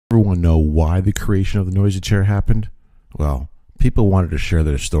Everyone know why the creation of the noisy chair happened? Well, people wanted to share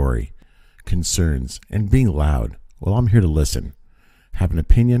their story, concerns, and being loud. Well, I'm here to listen, have an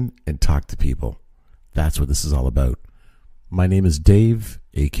opinion, and talk to people. That's what this is all about. My name is Dave,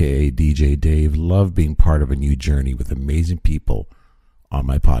 aka DJ Dave. Love being part of a new journey with amazing people on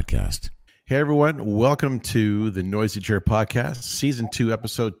my podcast. Hey everyone, welcome to the Noisy Chair Podcast, Season 2,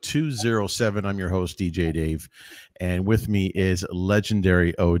 Episode 207. I'm your host, DJ Dave, and with me is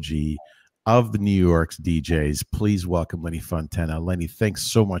legendary OG of the New York's DJs. Please welcome Lenny Fontana. Lenny, thanks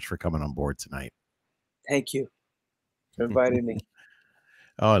so much for coming on board tonight. Thank you for inviting me.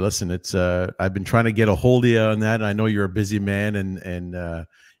 Oh, listen, it's I've been trying to get a hold of you on that. And I know you're a busy man, and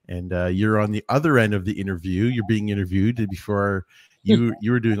you're on the other end of the interview. You're being interviewed before you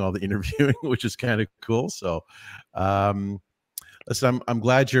were doing all the interviewing, which is kind of cool. So, listen, I'm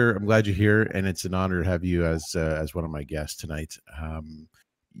glad you're here, and it's an honor to have you as one of my guests tonight.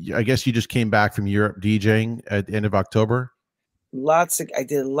 I guess you just came back from Europe DJing at the end of October. I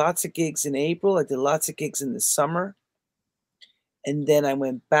did lots of gigs in April. I did lots of gigs in the summer. And then I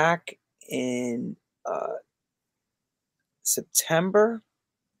went back in September.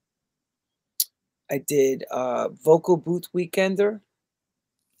 I did Vocal Booth Weekender.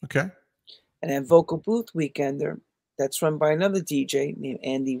 Okay. And then Vocal Booth Weekender, that's run by another DJ named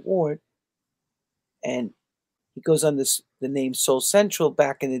Andy Ward. And he goes under the name Soul Central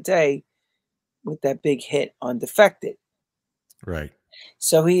back in the day with that big hit on Defected. Right.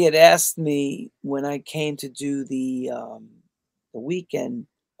 So he had asked me when I came to do the weekend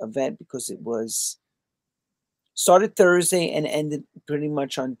event, because it was started Thursday and ended pretty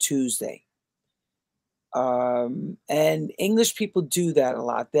much on Tuesday. And English people do that a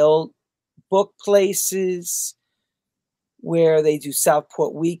lot. They'll book places where they do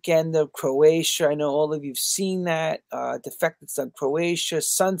Southport Weekend of Croatia. I know all of you've seen that. Defected's done Croatia,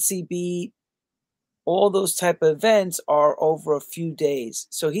 Sunsea Beat. All those type of events are over a few days.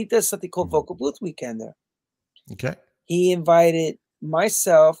 So he does something called Vocal Booth Weekender. Okay. He invited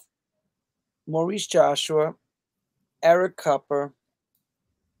myself, Maurice Joshua, Eric Cupper,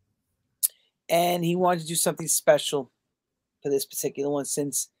 and he wanted to do something special for this particular one,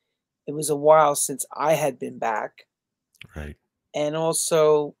 since it was a while since I had been back. Right. And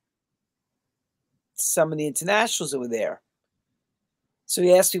also some of the internationals that were there. So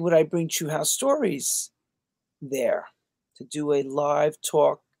he asked me, would I bring True House Stories there to do a live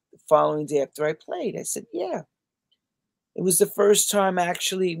talk the following day after I played? I said, yeah. It was the first time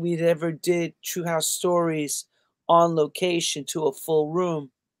actually we'd ever did True House Stories on location to a full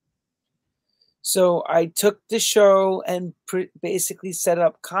room. So I took the show and basically set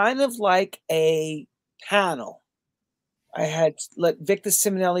up kind of like a panel. I had let Victor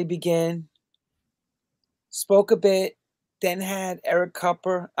Simonelli begin, spoke a bit, then had Eric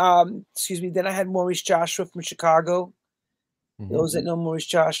Cupper, then I had Maurice Joshua from Chicago. Mm-hmm. Those that know Maurice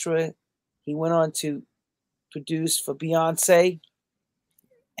Joshua, he went on to produce for Beyonce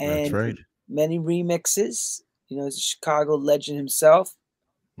and many remixes. You know, he's a Chicago legend himself.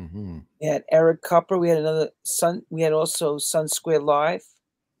 Mm-hmm. We had Eric Cupper. We had another Sun. We had also Sun Square Live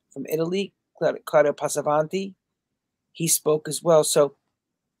from Italy, Claudio Passavanti. He spoke as well. So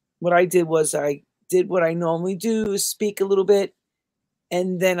what I did was I did what I normally do, is speak a little bit,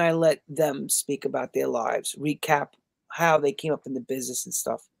 and then I let them speak about their lives, recap how they came up in the business and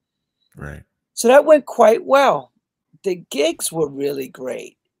stuff. Right. So that went quite well. The gigs were really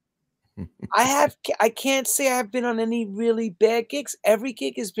great. I can't say I've been on any really bad gigs. Every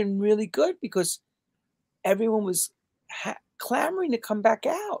gig has been really good because everyone was clamoring to come back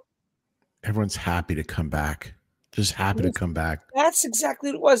out. Everyone's happy to come back. Just happy to come back. That's exactly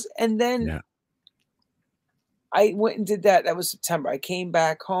what it was. And then I went and did that. That was September. I came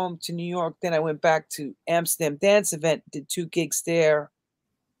back home to New York. Then I went back to Amsterdam Dance Event, did 2 gigs there.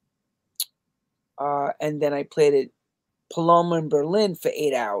 And then I played at Paloma in Berlin for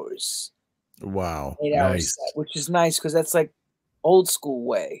 8 hours. Wow. 8 hours, set, which is nice because that's like old school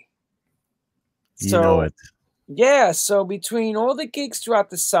way. You know it. Yeah. So between all the gigs throughout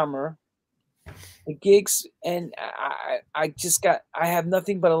the summer, the gigs, and I have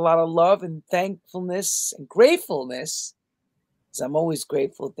nothing but a lot of love and thankfulness and gratefulness. Because I'm always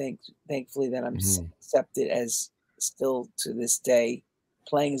grateful, thankfully, that I'm accepted as still to this day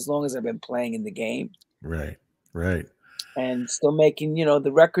playing as long as I've been playing in the game. Right. Right. And still making,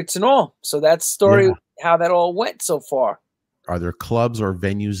 the records and all. So that's story how that all went so far. Are there clubs or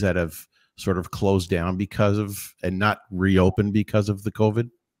venues that have sort of closed down because of and not reopened because of the COVID?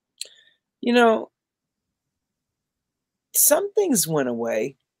 Some things went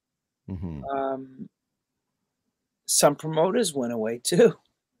away. Some promoters went away too.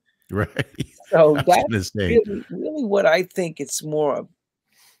 Right. So I was gonna that's say. really what I think it's more of,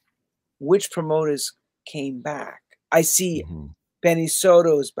 which promoters came back. I see Mhm. Benny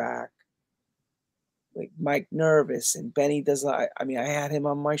Soto's back, like Mike Nervous, and Benny does I mean, I had him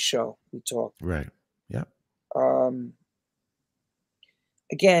on my show. We talked. Right. Yep. Um,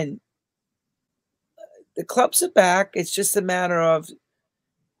 again, the clubs are back. It's just a matter of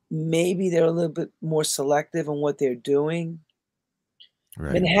maybe they're a little bit more selective on what they're doing.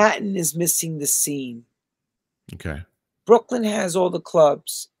 Right. Manhattan is missing the scene. Okay. Brooklyn has all the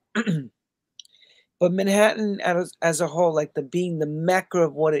clubs, but Manhattan as a whole, like the being the mecca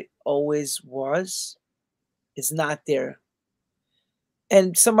of what it always was, is not there.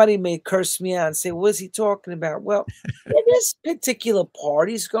 And somebody may curse me out and say, "What is he talking about?" Well, there's particular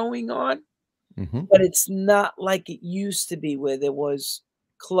parties going on, Mhm. but it's not like it used to be where there was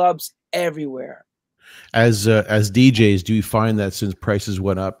clubs everywhere. As DJs, do you find that since prices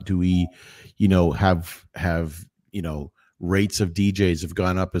went up, do we, have rates of DJs have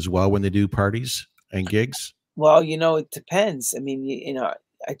gone up as well when they do parties and gigs? Well, it depends. I mean,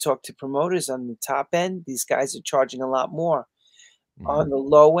 I talk to promoters on the top end. These guys are charging a lot more. On Mhm. the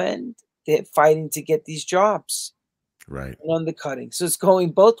low end, they're fighting to get these jobs Right. and undercutting. So it's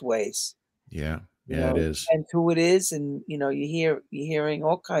going both ways. Yeah. Yeah, it It is. depends who it is, and you're hearing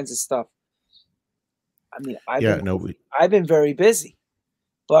all kinds of stuff. I mean, I've Yeah. been No. busy. I've been very busy,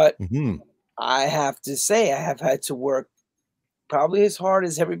 but Mhm. I have to say I have had to work probably as hard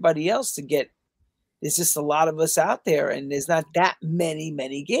as everybody else to get. There's just a lot of us out there, and there's not that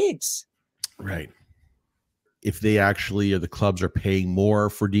many gigs. Right. If they actually, or the clubs are paying more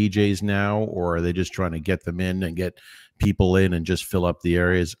for DJs now, or are they just trying to get them in and get people in and just fill up the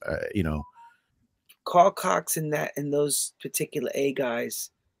areas? Carl Cox and those particular A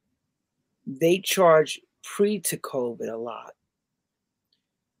guys, they charge pre to COVID a lot.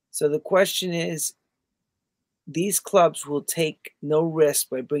 So the question is, these clubs will take no risk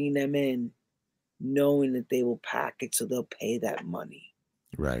by bringing them in, knowing that they will pack it, so they'll pay that money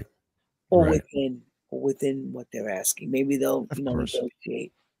Right. or Right. within what they're asking. Maybe they'll Of course.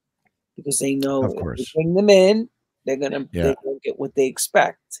 negotiate because they know Of if they course. bring them in, they're Yeah. gonna get what they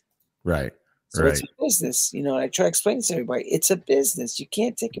expect. Right. So it's Right. a business, and I try to explain to everybody, it's a business. You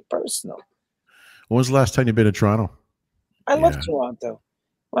can't take it personal. When was the last time you've been to Toronto? I love Yeah. Toronto.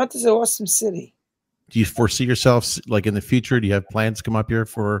 Toronto's an awesome city. Do you foresee yourself like in the future? Do you have plans to come up here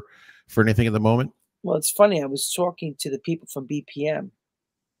for anything at the moment? Well, it's funny. I was talking to the people from BPM,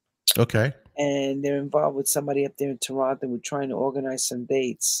 Okay. and they're involved with somebody up there in Toronto. We're trying to organize some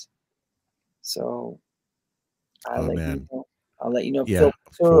dates. So I'll Oh let you man. know. I'll let you know. Yeah,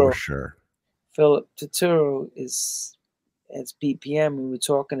 for sure. Philip Turturro it's BPM. We were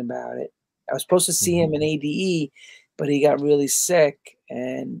talking about it. I was supposed to see Mhm. him in ADE, but he got really sick,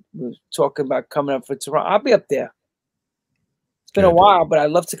 and we were talking about coming up for Toronto. I'll be up there. It's been a Good. while, but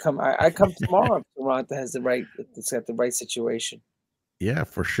I'd love to come. I come tomorrow if Toronto has it's got the right situation. Yeah,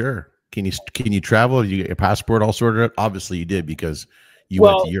 for sure. Can you travel? You get your passport all sorted out? Obviously you did because you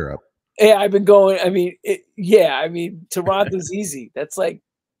went to Well, Europe. yeah, I've been going. I mean, yeah, I mean, Toronto's easy. That's like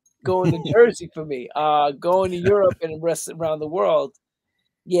going to Jersey for me. Going to Europe and the rest around the world.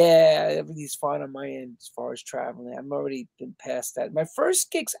 Yeah, everything's fine on my end as far as traveling. I'm already been past that. My first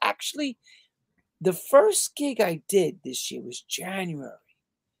gigs, actually, the first gig I did this year was January.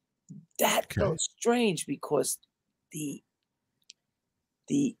 That Okay. felt strange because the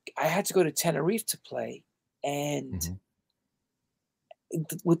I had to go to Tenerife to play, and Mhm.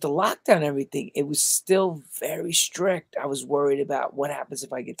 with the lockdown and everything, it was still very strict. I was worried about what happens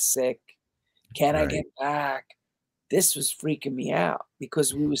if I get sick. Can I Right. get back? This was freaking me out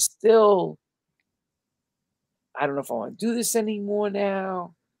because we were still, I don't know if I want to do this anymore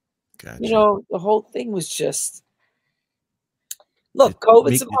now. Gotcha. The whole thing was just, look, It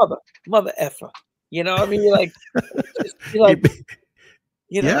COVID's make a mother effer. You know what I mean? You're like, it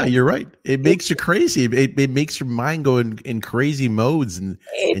you yeah, know, you're right. It it, makes you crazy. It makes your mind go in crazy modes it and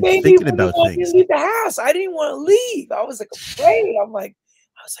made me thinking really about want me to things. leave the house. I didn't want to leave. I was like afraid. I was like,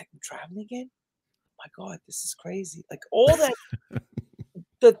 I'm traveling again. My God, this is crazy. Like all that,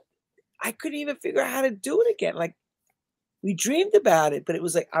 the I couldn't even figure out how to do it again. Like we dreamed about it, but it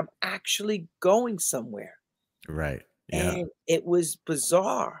was like I'm actually going somewhere. Right. Yeah. And it was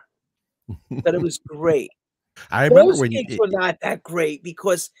bizarre, but it was great. I remember Those when gigs you were not that great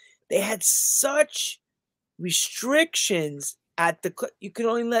because they had such restrictions at you could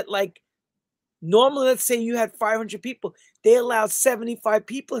only let like normally, let's say you had 500 people, they allowed 75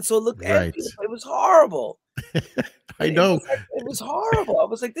 people, and so it looked right. empty. It was horrible. I know. It was horrible. I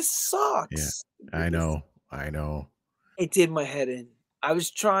was like, this Yeah. sucks. I know. I know. It did my head in. I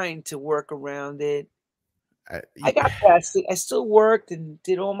was trying to work around it. I, I got past it. I still worked and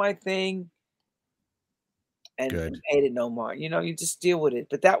did all my thing and good. made it no more. You know, you just deal with it.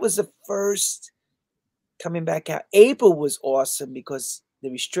 But that was the first coming back out. April was awesome because the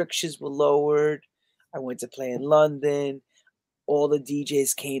restrictions were lowered. I went to play in London. All the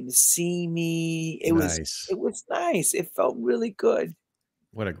DJs came to see me. Nice. It was nice. It felt really good.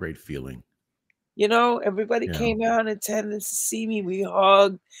 What a great feeling. You know, everybody Yeah. came out in attendance to see me. We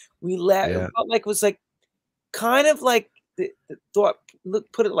hugged, we laughed. It Yeah. felt like it was like kind of like the thought.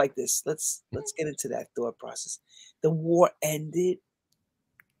 Look, put it like this. Let's get into that thought process. The war ended,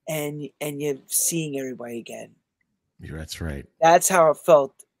 and you're seeing everybody again. That's right. That's how it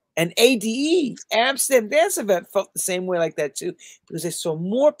felt. And ADE, Amsterdam Dance Event, felt the same way like that too, because I saw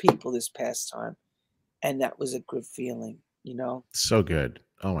more people this past time, and that was a good feeling, you know? So good.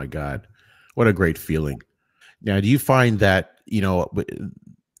 Oh my God. What a great feeling. Now, do you find that,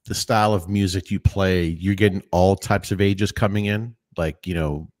 the style of music you play, you're getting all types of ages coming in, like,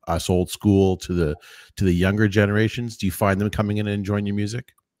 us old school to the younger generations? Do you find them coming in and enjoying your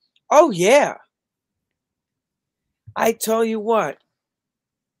music? Oh yeah. I tell you what,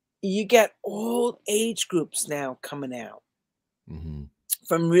 you get all age groups now coming out, Hmm.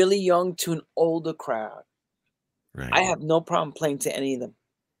 from really young to an older crowd. I Right. have no problem playing to any of them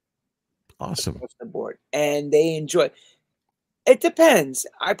Awesome. across the board, and they enjoy. It depends.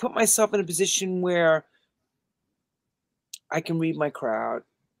 I put myself in a position where I can read my crowd.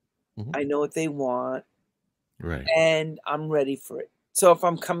 Hmm. I know what they want, Right. and I'm ready for it. So if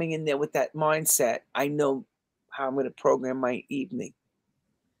I'm coming in there with that mindset, I know how I'm going to program my evening.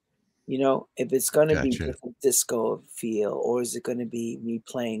 You know, if it's going to be Gotcha. different disco feel, or is it going to be me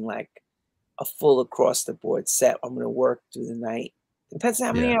playing like a full across the board set? I'm going to work through the night. Depends on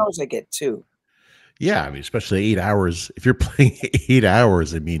how many Yeah. hours I get too. Yeah. I mean, especially 8 hours. If you're playing 8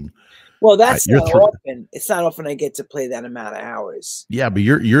 hours, I mean, Well, that's you're not often. It's not often I get to play that amount of hours. yeah, but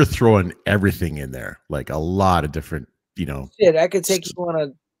you're throwing everything in there, like a lot of different, Shit, I could take s- you on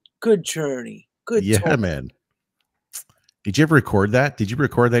a good journey, good yeah, tour. man. Did you ever record that? Did you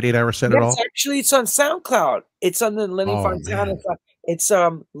record that 8 hour set at Yes, all? actually, it's on SoundCloud. It's on the Lenny Oh Fontana man. side. It's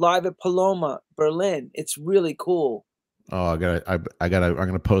live at Paloma, Berlin. It's really cool. Oh, I'm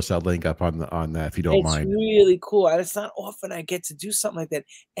gonna post that link up on that if you don't It's mind. really cool. And it's not often I get to do something like that.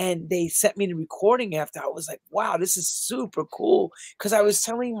 And they sent me the recording after. I was like, wow, this is super cool. Because I was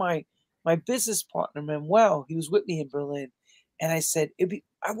telling my business partner, Manuel, he was with me in Berlin, and I said,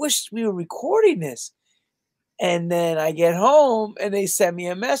 I wish we were recording this. And then I get home and they send me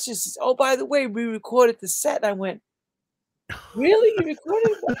a message. Says, oh, by the way, we recorded the set. And I went, really? You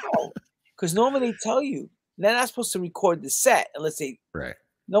recorded? Wow. Because normally they tell you they're not supposed to record the set unless they Right.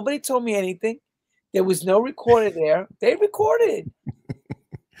 nobody told me anything. There was no recorder there. They recorded.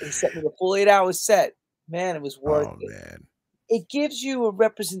 They sent me the full 8 hour set. Man, it was worth Oh it. man. It gives you a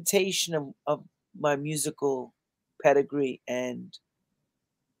representation of my musical pedigree and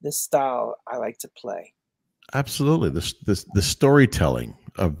the style I like to play. Absolutely. The storytelling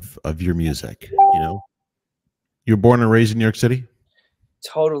of your music, You're born and raised in New York City?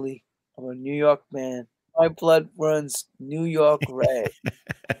 Totally. I'm a New York man. My blood runs New York red.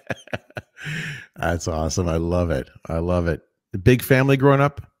 That's awesome. I love it. I love it. The big family growing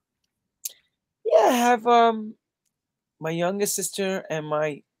up? Yeah, I have my younger sister and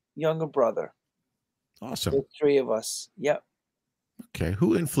my younger brother. Awesome. The three of us. Yep. Okay.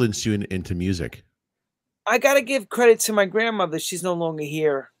 Who influenced you into music? I gotta give credit to my grandmother. She's no longer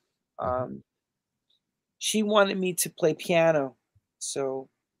here. Mhm. Um, she wanted me to play piano, so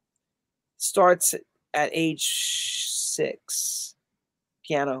starts at age 6,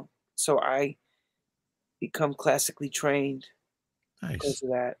 piano. So I become classically trained because Nice. of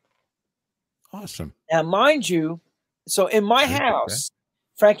that. Awesome. Now, mind you, so in my Okay. Okay. house,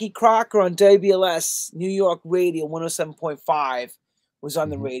 Frankie Crocker on WLS New York Radio 107.5 was on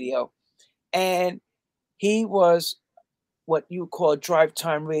the Mhm. radio, and he was what you would call a drive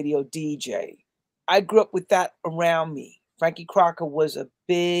time radio DJ. I grew up with that around me. Frankie Crocker was a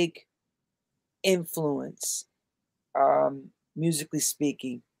big influence, musically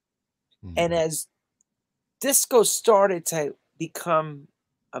speaking. And Mhm. as disco started to become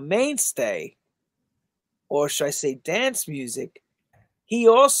a mainstay, or should I say dance music, he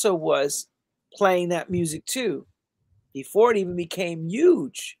also was playing that music too before it even became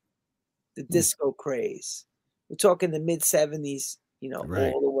huge, the Hmm. disco craze. We're talking the mid 70s,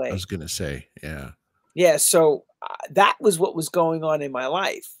 Right. all the I was way. gonna say, yeah. Yeah, so that was what was going on in my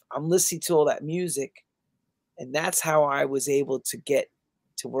life. I'm listening to all that music, and that's how I was able to get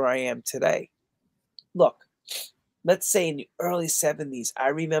to where I am today. Look, let's say in the early 70s, I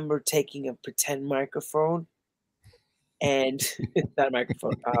remember taking a pretend microphone and not a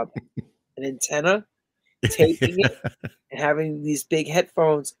microphone, an antenna, taping it and having these big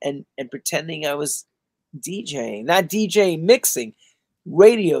headphones and pretending I was DJing, not DJing mixing,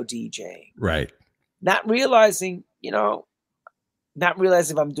 radio DJing, Right. not realizing, not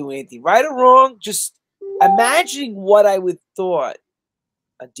realizing if I'm doing anything right or wrong, just imagining what I would thought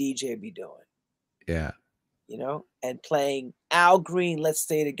a DJ be doing, Yeah. and playing Al Green, Let's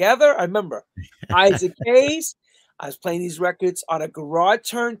Stay Together. I remember Isaac Hayes. I was playing these records on a garage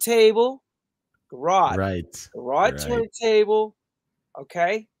turntable, garage, Right. garage Right. turntable.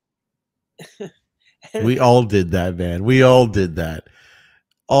 Okay. We all did that, man. We all did that.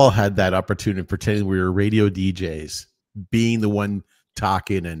 All had that opportunity, pretending we were radio DJs, being the one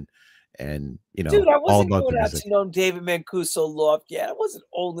talking and Dude, I all wasn't about the going out music. to no David Mancuso loft yet. I wasn't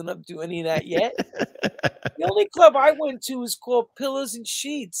old enough to do any of that yet. The only club I went to was called Pillows and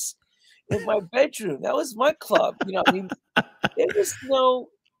Sheets in my bedroom. That was my club. I mean,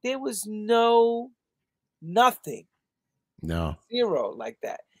 there was nothing, No, zero like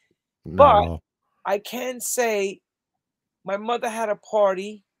that. not at But all. I can say my mother had a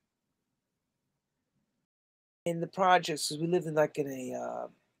party in the projects because we lived in like in a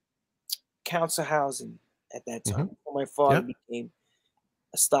council housing at that Hmm. time before my father Yep. became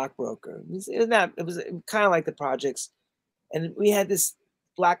a stockbroker. It was kind of like the projects. And we had this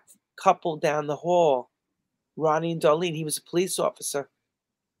black couple down the hall, Ronnie and Darlene. He was a police officer.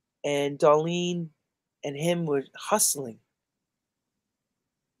 And Darlene and him were hustling.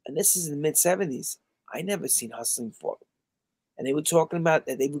 And this is in the mid 70s. I never seen hustling before. And they were talking about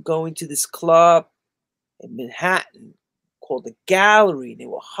that they were going to this club in Manhattan called the Gallery. And they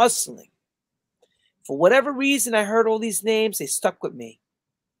were hustling. For whatever reason, I heard all these names. They stuck with me.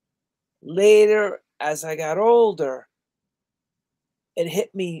 Later, as I got older, it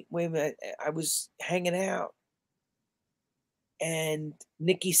hit me. Wait a minute. I was hanging out. And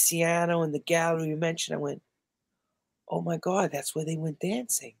Nicky Siano and the Gallery you mentioned, I went, oh my God, that's where they went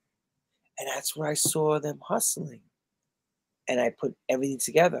dancing. And that's where I saw them hustling. And I put everything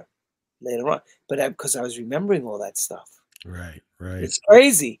together later on. But because I was remembering all that stuff. Right. Right. It's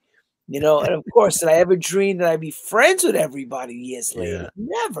crazy. And of course, did I ever dream that I'd be friends with everybody years later?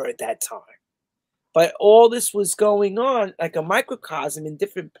 Yeah. Never at that time. But all this was going on like a microcosm in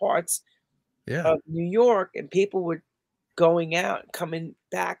different parts Yeah. of New York, and people were going out, coming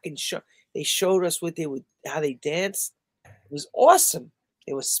back, and they showed us how they danced. It was awesome.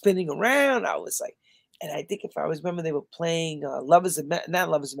 They were spinning around. I was like, and I think if I remember, they were playing not Love Is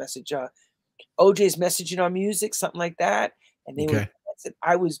a Message, OJ's Message in Our Music, something like that. And they were Okay. dancing.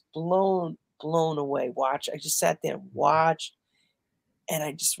 I was blown away. I just sat there and watched, and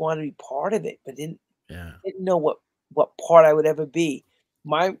I just wanted to be part of it, but didn't know what part I would ever be.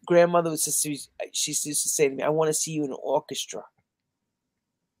 My grandmother she used to say to me, I want to see you in an orchestra.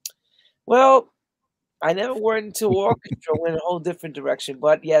 Well, I never went into orchestra, went a whole different direction.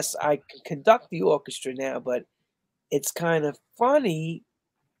 But yes, I can conduct the orchestra now, but it's kind of funny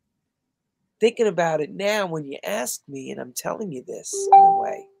thinking about it now when you ask me and I'm telling you this in a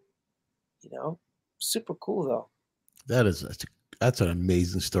way. Super cool though. That's an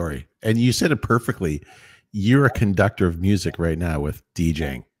amazing story. And you said it perfectly. You're a conductor of music right now with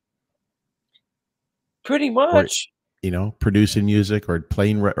DJing. Pretty much. Or, producing music or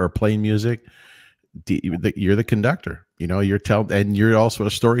playing music. You're the conductor. And you're also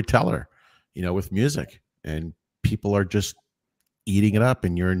a storyteller, with music. And people are just eating it up,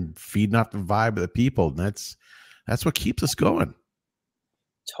 and you're feeding off the vibe of the people. And that's what keeps us going.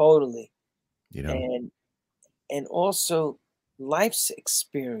 Totally. And also life's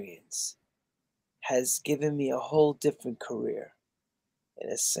experience has given me a whole different career, in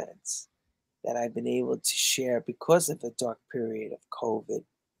a sense, that I've been able to share because of the dark period of COVID,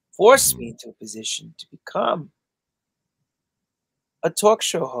 forced me into a position to become a talk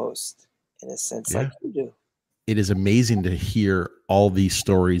show host, in a sense, like you do. It is amazing to hear all these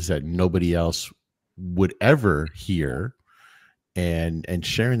stories that nobody else would ever hear, and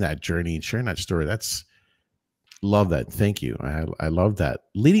sharing that journey and sharing that story. Love that. Thank you. I love that.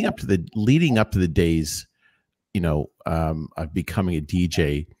 Leading up to the days, of becoming a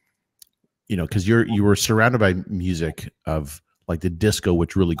DJ, because you were surrounded by music of like the disco,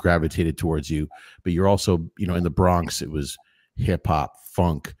 which really gravitated towards you, but you're also, in the Bronx, it was hip hop,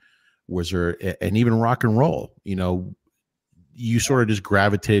 funk, and even rock and roll. You sort of just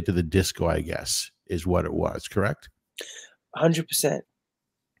gravitated to the disco, I guess, is what it was. Correct? 100%.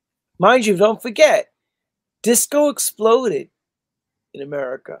 Mind you, don't forget, disco exploded in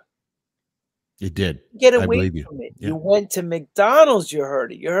America. It did. Get I away believe you. from it. Yeah. You went to McDonald's, you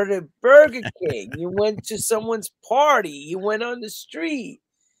heard it. You heard it at Burger King. You went to someone's party. You went on the street.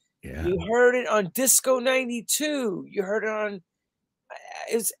 Yeah. You heard it on Disco 92. You heard it on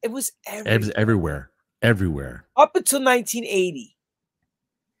it was everywhere Everywhere. Everywhere. up until 1980.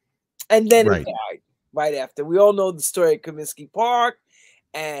 And then it Right. died right after. We all know the story of Comiskey Park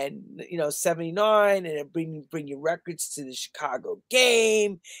and 79 and it bring your records to the Chicago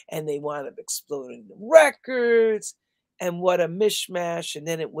game and they wound up exploding the records and what a mishmash. And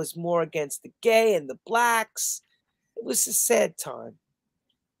then it was more against the gay and the blacks. It was a sad time.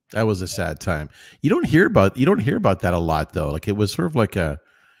 That was a sad time. You don't hear about that a lot though. Like it was sort of like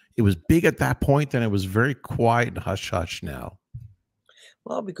it was big at that point, then it was very quiet and hush hush now.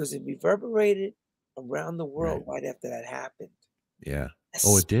 Well, because it reverberated around the world Right. right after that happened. Yeah.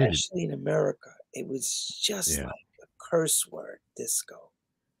 Oh, it did. Especially in America. It was just Yeah. like a curse word, disco.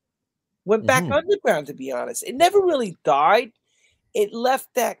 Went back Mhm. underground, to be honest. It never really died. It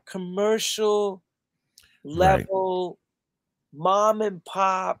left that commercial Right. level, mom and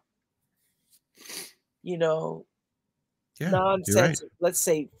pop, you know, Yeah. You're right. nonsense. Let's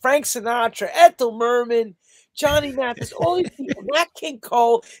say Frank Sinatra, Ethel Merman, Johnny Mathis, all these people, Nat King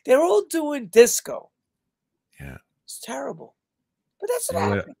Cole, they're all doing disco. Yeah. It's terrible. But that's what You know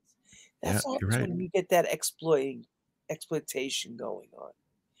what? happens. Yeah, That's what you're happens right. when you get that exploitation going on.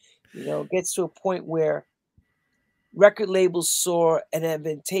 It gets to a point where record labels saw an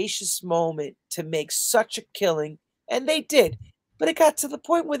advantageous moment to make such a killing, and they did. But it got to the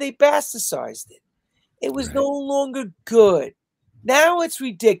point where they bastardized it. It was no Right. longer good. Now it's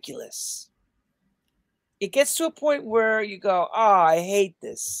ridiculous. It gets to a point where you go, "Ah, I hate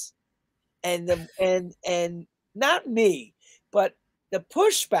this," and not me, but the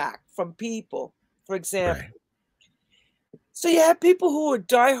pushback from people. For example, Right. so you have people who are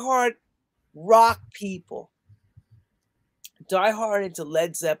diehard rock people, diehard into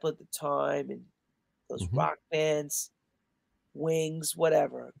Led Zeppelin at the time and those Mhm. rock bands, Wings,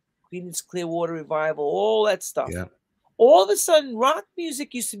 whatever, Creedence Clearwater Revival, all that stuff. Yeah. All of a sudden, rock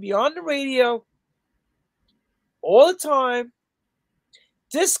music used to be on the radio all the time.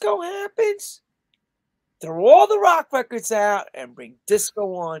 Disco happens, throw all the rock records out and bring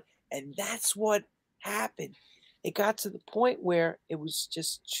disco on. And that's what happened. It got to the point where it was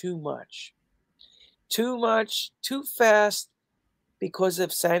just too much, too fast because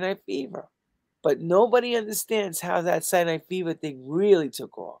of Saturday Night Fever. But nobody understands how that Saturday Night Fever thing really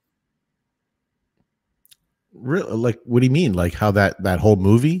took off. Really? Like, what do you mean? Like how that whole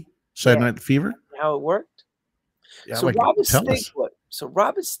movie, Yeah, Saturday Night Fever? how it worked. Yeah, So like Robert tell us.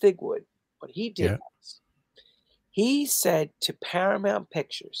 Stigwood, what he did Yeah. was he said to Paramount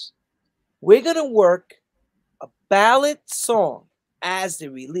Pictures, "We're gonna work a ballad song as the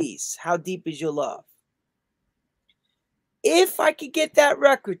release. How Deep Is Your Love? If I could get that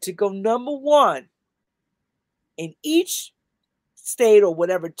record to go #1 in each state or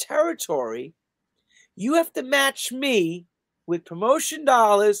whatever territory, you have to match me with promotion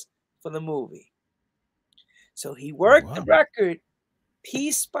dollars for the movie." So he worked the Wow. record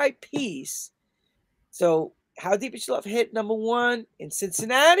piece by piece. So How Deep Is Your Love hit #1 in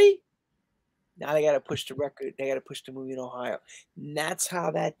Cincinnati. Now they got to push the record. They got to push the movie in Ohio. And that's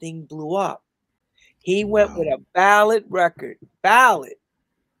how that thing blew up. He went with Wow. a ballad record. Ballad.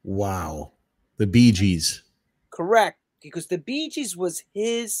 Wow. The Bee Gees. Correct. Because the Bee Gees was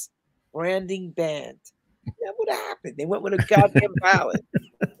his branding band. That would happen. They went with a goddamn ballad.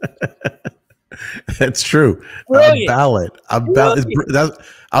 That's true. A Brilliant. ballad. I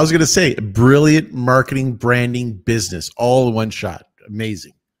was going to say brilliant marketing, branding, business, all in one shot.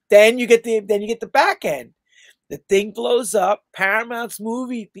 Amazing. Then you get the back end. The thing blows up. Paramount's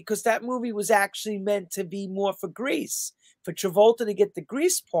movie, because that movie was actually meant to be more for Grease, for Travolta to get the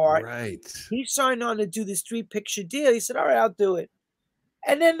Grease part. Right. He signed on to do this 3-picture deal. He said, "All right, I'll do it."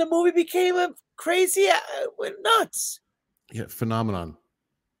 And then the movie became a crazy, went nuts. Yeah, phenomenon,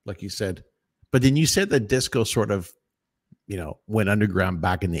 like you said. But then you said that disco sort of, went underground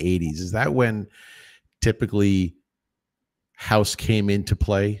back in the 80s. Is that when typically house came into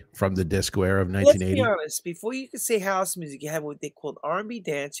play from the disco era of Let's be 1980? honest. Before you could say house music, you had what they called R&B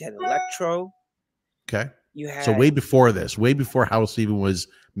dance. You had electro. Okay. You So had way before this, way before house even was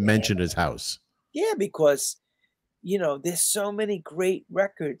mentioned as house. yeah, because there's so many great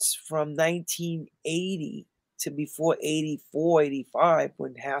records from 1980 to before 84, 85,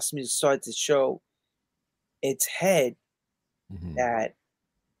 when house music started to show its head. Mhm. That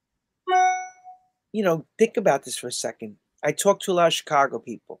think about this for a second. I talked to a lot of Chicago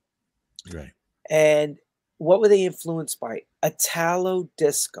people, Right. and what were they influenced by? Italo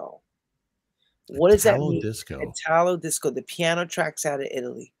disco. What does that Italo mean? disco. Italo disco, the piano tracks out of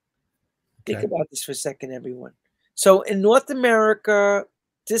Italy. Think Okay. about this for a second, everyone. So in North America,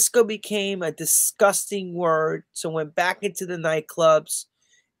 disco became a disgusting word. So went back into the nightclubs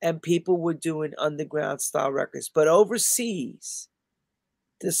and people were doing underground style records. But overseas,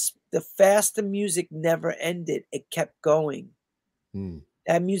 the faster music never ended. It kept going. Hmm.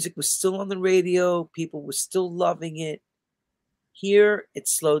 That music was still on the radio. People were still loving it. Here, it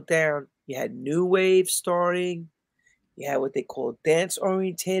slowed down. You had new wave starting. You had what they call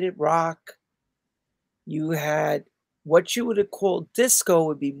dance-orientated rock. You had what you would have called disco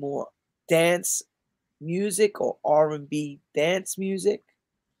would be more dance music or R&B dance music.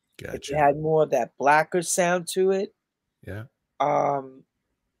 If you Gotcha. had more of that blacker sound to it. Yeah. Um,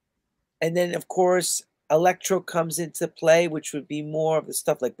 and then, of course, electro comes into play, which would be more of the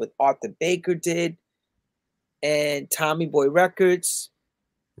stuff like what Arthur Baker did and Tommy Boy Records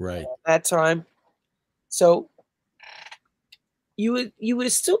Right. that time. So you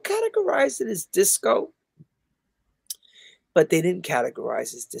would still categorize it as disco, but they didn't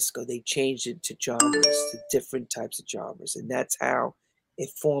categorize as disco. They changed it to genres, to different types of genres, and that's how it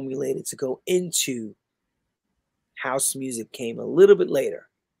formulated to go into house music came a little bit later.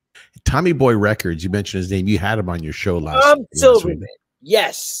 Tommy Boy Records. You mentioned his name. You had him on your show last week. Silverman,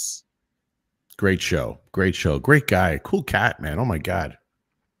 yes. Great show. Great show. Great guy. Cool cat, man. Oh my God.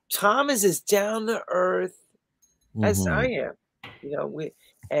 Tom is as down to earth as I Mm-hmm. am. You know,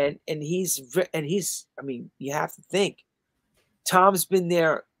 he's. I mean, you have to think. Tom's been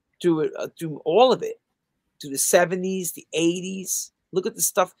there through all of it, through the 70s, the 80s. Look at the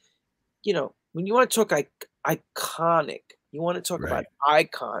stuff. You know, when you want to talk iconic, you want to talk about Right.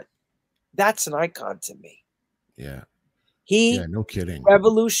 icon. That's an icon to me. Yeah. Yeah. He No kidding.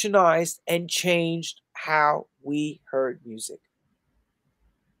 revolutionized and changed how we heard music.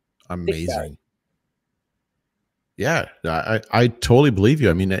 Think about it. Amazing. Yeah. I totally believe you.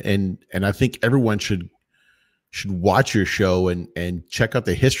 I mean, and I think everyone should watch your show and check out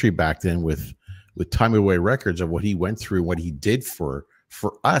the history back then with Tommy Boy Records of what he went through, what he did for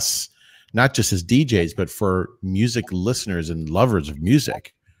us, not just as DJs, but for music listeners and lovers of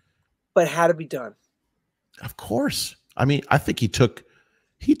music. But had to be done. Of course. I mean, I think he took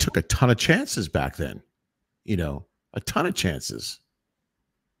a ton of chances back then. You know, a ton of chances.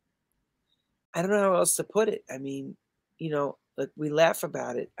 I don't know how else to put it. I mean, like we laugh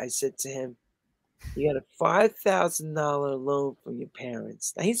about it. I said to him, "You got a $5,000 loan from your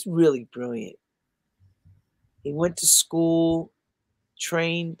parents." Now he's really brilliant. He went to school,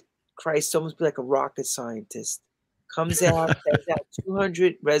 trained, Christ, almost be like a rocket scientist. Comes out, sends out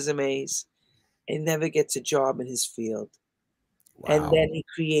 200 resumes, and never gets a job in his field. And Wow. then he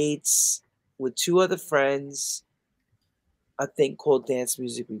creates, with two other friends, a thing called Dance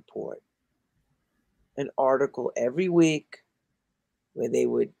Music Report, an article every week where they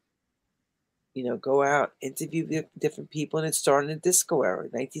would, go out, interview different people, and it started in the disco era,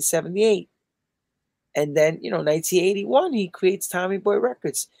 1978. And then, 1981, he creates Tommy Boy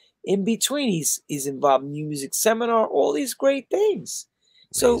Records. In between, he's involved in music seminar, all these great things.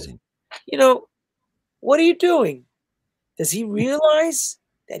 So, Amazing. what are you doing? Does he realize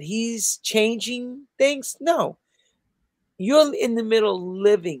that he's changing things? No. You're in the middle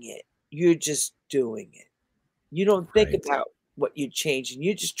living it. You're just doing it. You don't think Right. about what you're changing.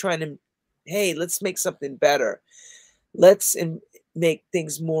 You're just trying to, hey, let's make something better. Let's make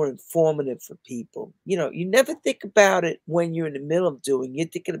things more informative for people. You never think about it when you're in the middle of doing. You're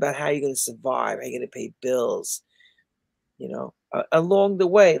thinking about how you're going to survive, how you're going to pay bills. Along the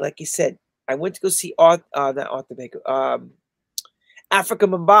way, like you said, I went to go see not Arthur Baker, Africa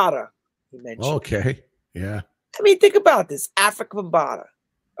Bambaataa. You mentioned. Okay. Yeah. I mean, think about this, Africa Bambaataa.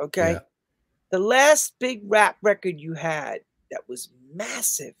 Okay, Yeah. the last big rap record you had that was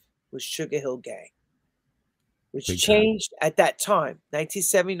massive was Sugar Hill Gang, which Big time. changed at that time,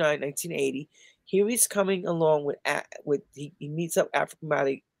 1979, 1980. Here he's coming along with he meets up African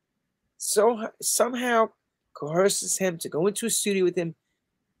Bambaataa, so somehow coerces him to go into a studio with him,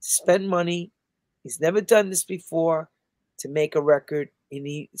 spend money. He's never done this before, to make a record. And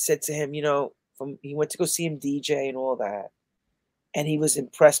he said to him, he went to go see him DJ and all that. And he was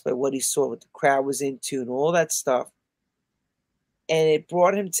impressed by what he saw, what the crowd was into and all that stuff. And it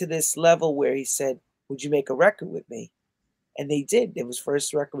brought him to this level where he said, "Would you make a record with me?" And they did. His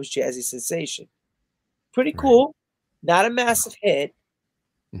first record was Jazzy Sensation. Pretty Right. cool. Not a massive hit,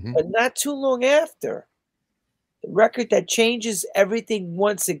 Mm-hmm. but not too long after, the record that changes everything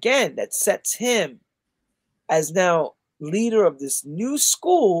once again, that sets him as now leader of this new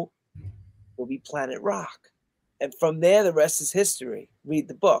school, will be Planet Rock. And from there, the rest is history. Read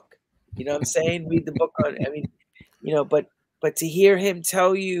the book. You know what I'm saying? Read the book on. I mean, you know, but to hear him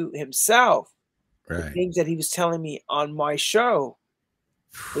tell you himself the Right. things that he was telling me on my show,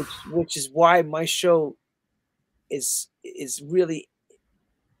 which is why my show is really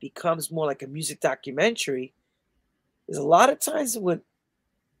becomes more like a music documentary. There's a lot of times when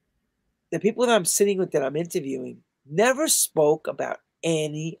the people that I'm sitting with that I'm interviewing never spoke about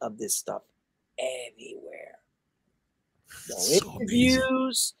any of this stuff anywhere. No So amazing.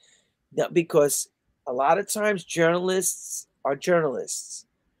 interviews, no, because a lot of times journalists are journalists.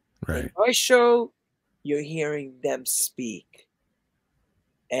 In Right. my show, you're hearing them speak,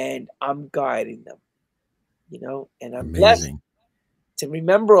 and I'm guiding them, you know, and I'm blessed Amazing. to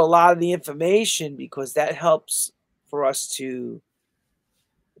remember a lot of the information because that helps for us to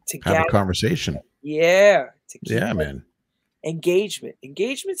Have a gather, conversation. yeah, to keep Yeah, man. engagement.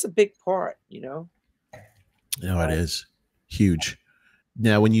 Engagement's a big part, you know. No, it is huge.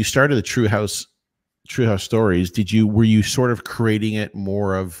 Now, when you started the True House Stories, were you sort of creating it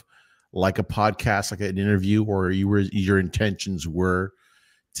more of like a podcast, like an interview, or your intentions were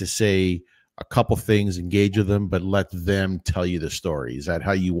to say a couple things, engage with them, but let them tell you the story? Is that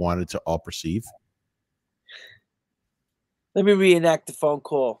how you wanted to all perceive? Let me reenact the phone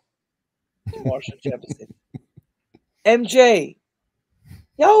call to Marshall Jefferson. MJ,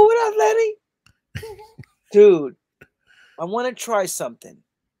 yo, what up, Lenny? Dude, I want to try something.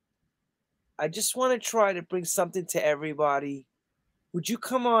 I just want to try to bring something to everybody. Would you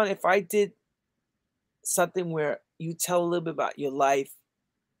come on if I did something where you tell a little bit about your life,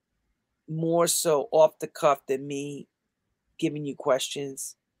 more so off the cuff than me giving you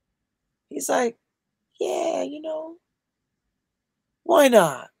questions? He's like, yeah, you know, why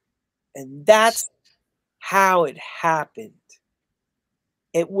not? And that's how it happened.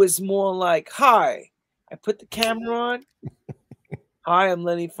 It was more like, hi, I put the camera on. Hi, I'm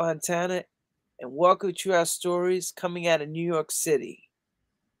Lenny Fontana, and welcome to True House Stories coming out of New York City.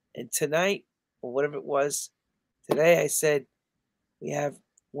 And tonight, or whatever it was, today I said, we have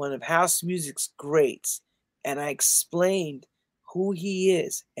one of house music's greats. And I explained who he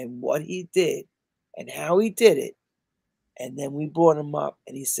is and what he did and how he did it. And then we brought him up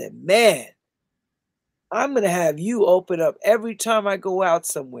and he said, man, I'm going to have you open up every time I go out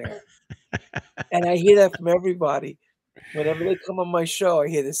somewhere. And I hear that from everybody. Whenever they come on my show, I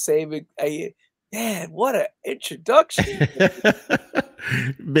hear the same. I hear, man, what an introduction.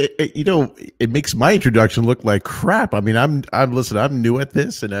 You know, it makes my introduction look like crap. I mean, listen, I'm new at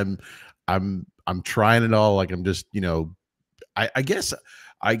this, and I'm trying it all. Like I'm just, you know, I guess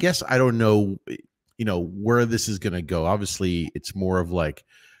I don't know, you know, where this is gonna go. Obviously, it's more of like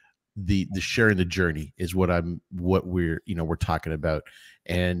the sharing the journey is what we're, you know, we're talking about,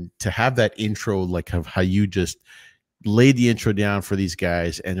 and to have that intro, like of how you just laid the intro down for these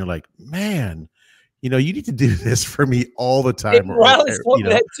guys, and they're like, man, you know, you need to do this for me all the David time, Morales told you me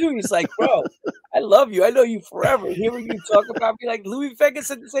know. that too. He's like, bro, I love you. I know you forever. Hearing you talk about me, like Louis Vega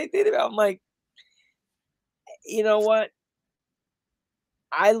said the same thing about. I'm like, you know what?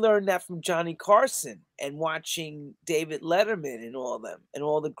 I learned that from Johnny Carson and watching David Letterman and all them and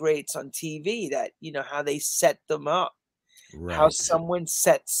all the greats on TV, that, you know, how they set them up, how Right. someone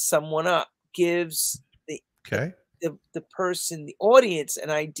sets someone up, gives the Okay. the person, the audience,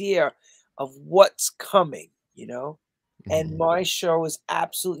 an idea of what's coming, you know? And Mhm. my show is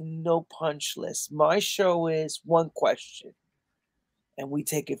absolutely no punch list. My show is one question, and we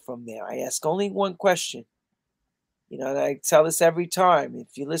take it from there. I ask only one question. You know, and I tell this every time.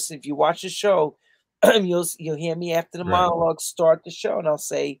 If you listen, if you watch the show, you'll hear me after the Right. monologue start the show, and I'll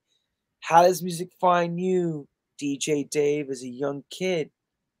say, "How does music find you, DJ Dave, as a young kid?"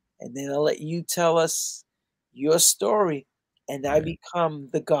 And then I'll let you tell us your story, and I Right. become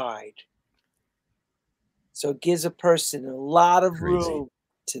the guide. So it gives a person a lot of Crazy. room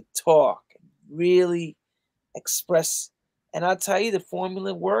to talk, really express. And I'll tell you, the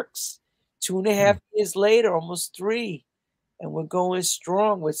formula works. 2.5 Hmm. years later, almost 3, and we're going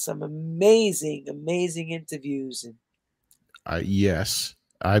strong with some amazing, amazing interviews. And Yes.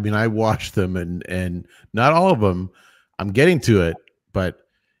 I mean, I watched them, and not all of them. I'm getting to it, but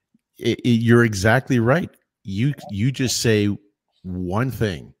you're exactly right. You just say one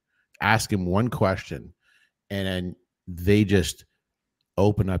thing, ask him one question, and then they just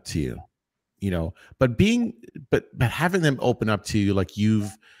open up to you. You know, but having them open up to you, like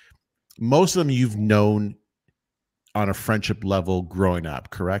most of them you've known on a friendship level growing up,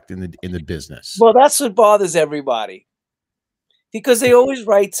 correct, in the business. well, that's what bothers everybody because they always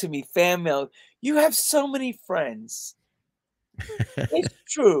write to me, fan mail. You have so many friends. It's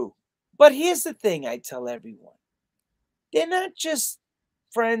true. But here's the thing I tell everyone, they're not just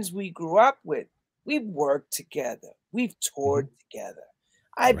friends we grew up with. We've worked together. We've toured together.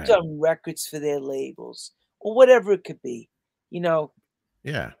 I've Right. done records for their labels or whatever it could be. You know,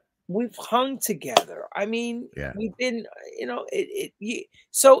 Yeah. we've hung together. I mean, Yeah. we've been,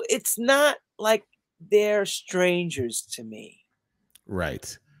 so it's not like they're strangers to me.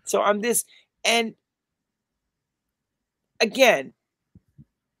 Right. So I'm this, and again,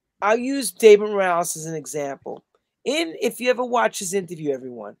 I'll use David Morales as an example. If you ever watch his interview,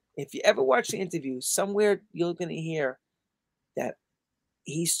 everyone, if you ever watch the interview, somewhere you're going to hear that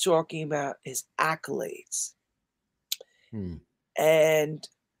he's talking about his accolades. Hmm. And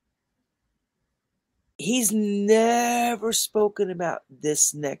he's never spoken about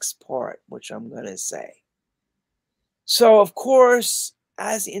this next part, which I'm going to say. So, of course,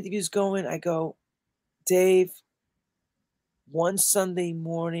 as the interview's going, I go, Dave, one Sunday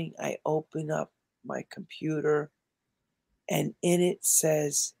morning, I open up my computer and in it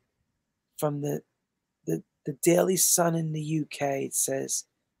says from the Daily Sun in the UK, it says,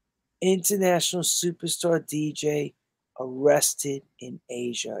 international superstar DJ arrested in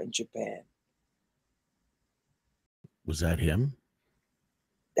Asia, in Japan. Was that him?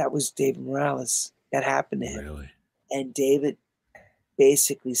 That was David Morales. That happened to him. Really? And David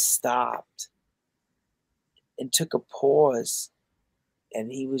basically stopped and took a pause.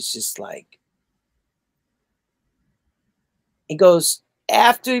 And he was just like, he goes,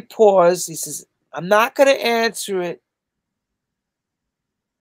 after he paused, he says, I'm not going to answer it.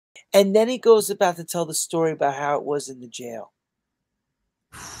 And then he goes about to tell the story about how it was in the jail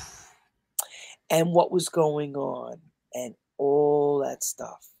and what was going on and all that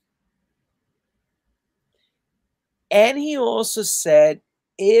stuff. And he also said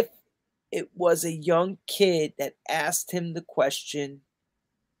if it was a young kid that asked him the question,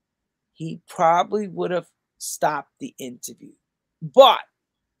 he probably would have stopped the interview. But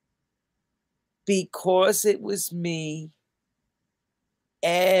because it was me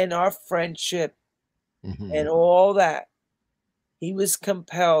and our friendship and all that, he was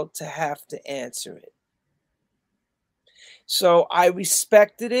compelled to have to answer it. So I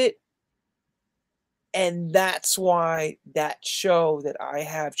respected it. And that's why that show that I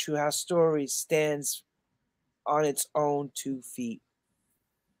have, True House Stories, stands on its own 2 feet.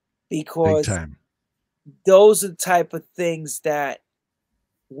 Big Because time. those are the type of things that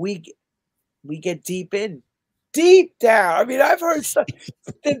we get deep down. I mean, I've heard some,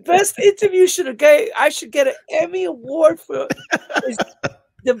 the best interview I should get an Emmy Award for is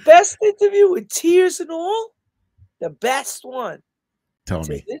the best interview with tears and all. The best one Tell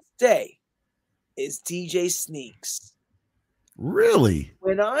to me. this day is DJ Sneaks. Really?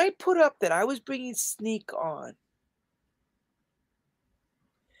 When I put up that I was bringing Sneak on,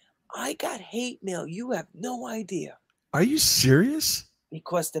 I got hate mail. You have no idea. Are you serious?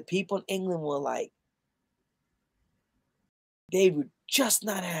 Because the people in England were like, they were just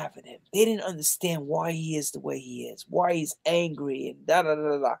not having him. They didn't understand why he is the way he is, why he's angry and da da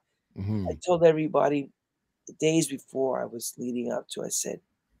da da. I told everybody the days before I was leading up to, I said,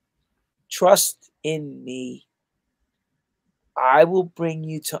 trust in me. I will bring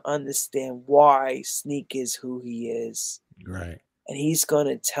you to understand why Sneak is who he is. Right. And he's going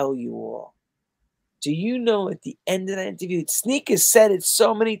to tell you all. Do you know at the end of that interview, Sneak has said it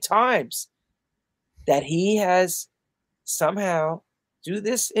so many times that he has somehow, through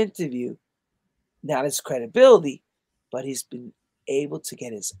this interview, not his credibility, but he's been able to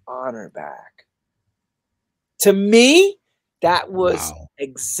get his honor back. To me, that was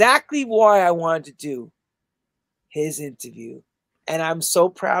exactly why I wanted to do his interview. And I'm so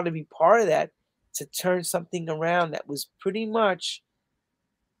proud to be part of that, to turn something around that was pretty much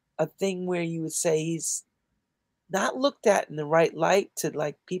a thing where you would say he's not looked at in the right light, to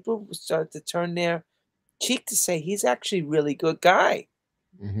like people start to turn their cheek to say he's actually a really good guy.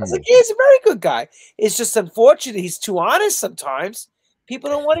 I was like, yeah, he's a very good guy. It's just unfortunate he's too honest sometimes. People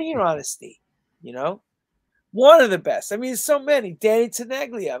don't want to hear honesty, you know? One of the best. I mean, so many. Danny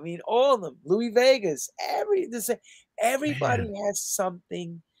Tenaglia. I mean, all of them. Louis Vegas. Everybody has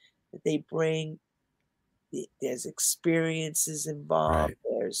something that they bring. There's experiences involved. Right.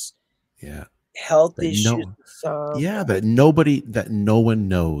 There's Yeah. health That issues. that no one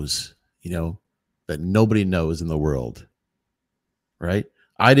knows, that nobody knows in the world. Right.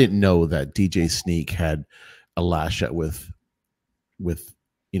 I didn't know that DJ Sneak had a lash out with,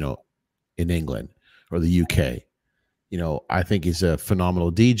 in England or the UK. I think he's a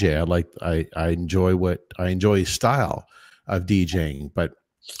phenomenal DJ. I enjoy his style of DJing, but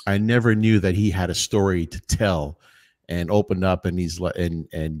I never knew that he had a story to tell and opened up, and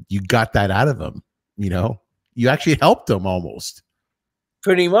and you got that out of him. You actually helped him almost.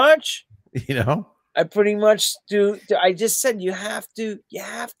 Pretty much. You know? I pretty much do. I just said you have to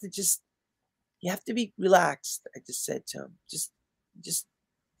be relaxed. I just said to him, just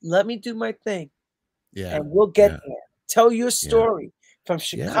let me do my thing, Yeah. and we'll get Yeah. there. Tell your Yeah. story from Yeah.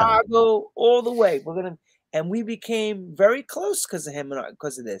 Chicago all the way. And we became very close because of him and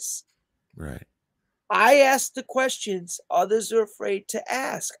because of this. Right. I ask the questions others are afraid to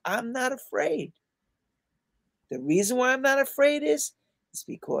ask. I'm not afraid. The reason why I'm not afraid is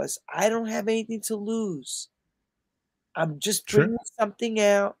because I don't have anything to lose. I'm just Sure. bringing something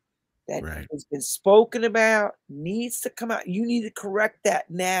out that Right. has been spoken about, needs to come out. You need to correct that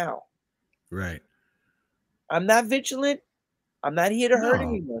now. Right. I'm not vigilant. I'm not here to hurt No.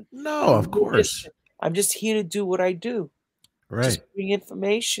 anyone. No, of course. I'm just here to do what I do. Right. Just bring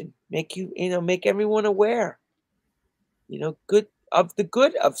information, make everyone aware. Good of the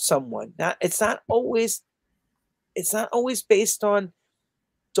good of someone. It's not always based on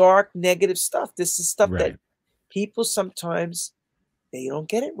dark, negative stuff. This is stuff that Right. people sometimes they don't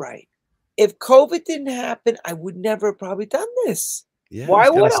get it right. If COVID didn't happen, I would never have probably done this. Yeah. Why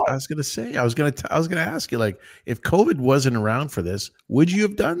would I was gonna say, I was gonna ask you, like, if COVID wasn't around for this, would you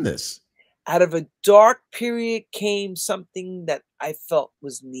have done this? Out of a dark period came something that I felt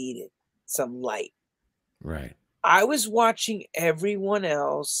was needed, some light. Right. I was watching everyone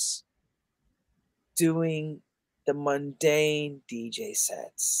else doing the mundane DJ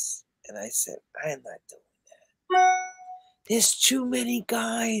sets, and I said, I am not doing that. There's too many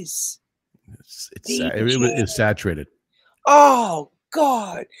guys. It's saturated. Oh,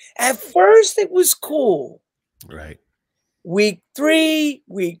 God. At first, it was cool. Right. Week 3,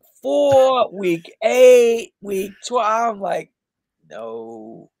 week 4, week 8, week 12. I'm like,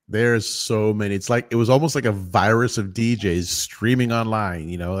 no. There's so many. It's like it was almost like a virus of DJs streaming online.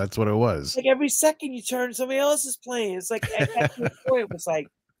 You know, that's what it was. Like every second you turn, somebody else is playing. It's like at that point, it was like,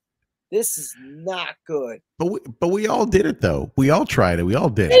 this is not good. But we all did it though. We all tried it. We all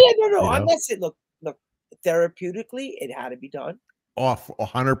did. Yeah, no. I'm not saying look, therapeutically, it had to be done. Off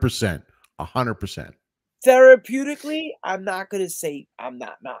 100%. 100%. Therapeutically, I'm not gonna say I'm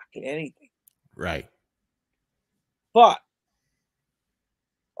not knocking anything. Right. But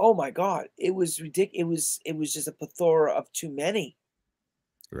oh my God, it was ridiculous. It was just a plethora of too many.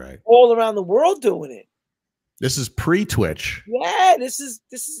 Right. All around the world doing it. This is pre-Twitch. Yeah, this is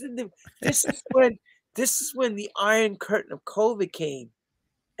when the Iron Curtain of COVID came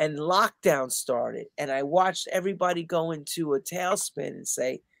and lockdown started. And I watched everybody go into a tailspin and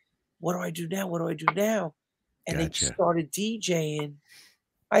say, what do I do now? What do I do now? And they started DJing.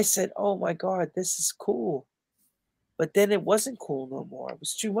 I said, oh my God, this is cool. But then it wasn't cool no more. It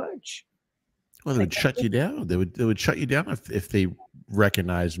was too much. Well, they would shut you down. They would shut you down if they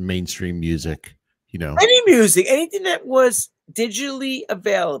recognized mainstream music, you know. Any music, anything that was digitally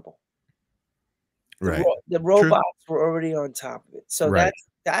available. Right. The robots were already on top of it. So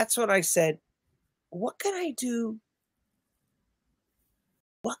that's what I said. What can I do?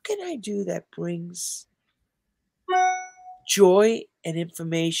 What can I do that brings joy and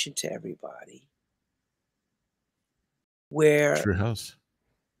information to everybody? Where True House.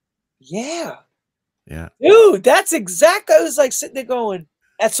 Yeah. Yeah. Dude, that's exactly. I was like sitting there going,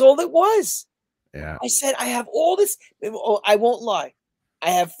 that's all it was. Yeah. I said, I have all this. I won't lie.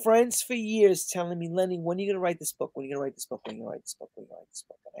 I have friends for years telling me, Lenny, when are you going to write this book? When are you going to write this book? When are you going to write this book? When are you going to write this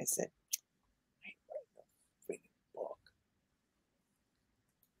book? And I said, I ain't writing no freaking book.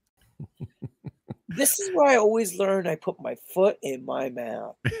 This is where I always learn I put my foot in my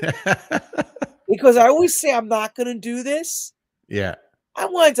mouth. Because I always say I'm not going to do this. Yeah. I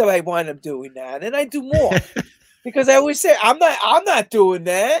wind up doing that, and I do more. Because I always say I'm not doing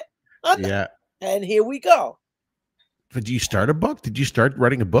that. And here we go. But did you start a book? Did you start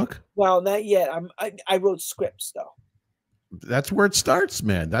writing a book? Well, not yet. I wrote scripts though. That's where it starts,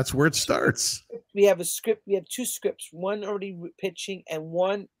 man. That's where it starts. We have a script. We have 2 scripts. One already pitching, and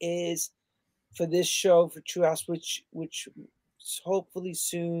one is for this show for True House, which hopefully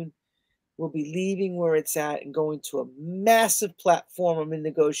soon will be leaving where it's at and going to a massive platform. I'm in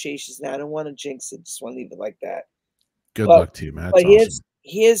negotiations now. I don't want to jinx it. Just want to leave it like that. Good luck to you, man. That's awesome.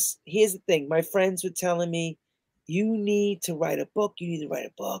 Here's the thing. My friends were telling me, you need to write a book. You need to write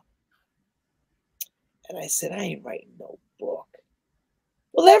a book. And I said, I ain't writing no book.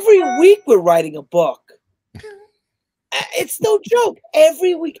 Well, every week we're writing a book. It's no joke.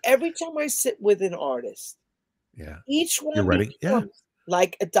 Every week, every time I sit with an artist, each one you're writing,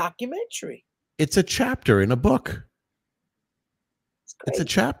 like a documentary. It's a chapter in a book. It's a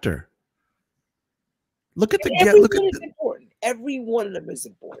chapter. Look at important. Every one of them is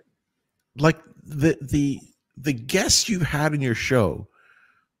important. Like the guests you've had in your show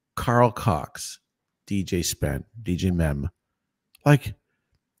Carl Cox, DJ Spent, DJ Mem, like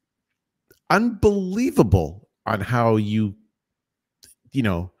unbelievable on how you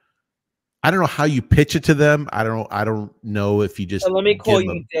know, I don't know how you pitch it to them. I don't know if you just So let me call give you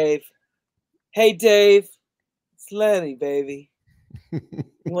them Dave. Hey, Dave. It's Lenny, baby. a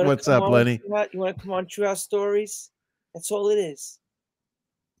You want to what's come up, on? Lenny? You want to come on True House Stories? That's all it is.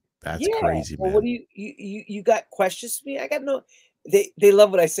 That's Yeah. crazy, Well, what man. do you got questions for me? I got no. They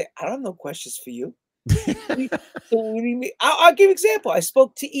love what I say. I don't have no questions for you. So what do you mean? I'll give you an example. I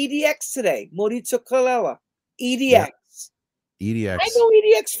spoke to EDX today, Mauricio Colella. Yeah, EDX. I EDX. know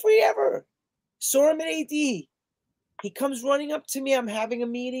EDX forever. Saw him at AD. He comes running up to me. I'm having a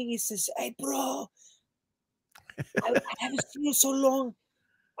meeting. He says, "Hey, bro, I haven't seen you so long.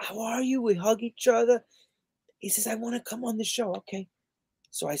 How are you?" We hug each other. He says, "I want to come on the show." Okay.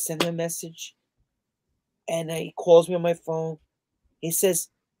 So I send him a message, and he calls me on my phone. He says,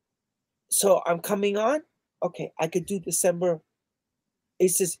 "So I'm coming on? Okay, I could do December." He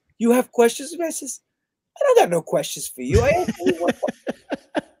says, "You have questions?" I says, "I don't got no questions for you. I asked you one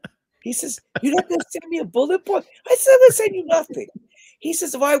que-" He says, "You're not gonna send me a bullet point?" I said, "I'm gonna send you nothing." He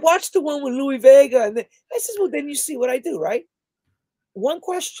says, "If I watched the one with Louis Vega," and then I says, "Well, then you see what I do, right?" One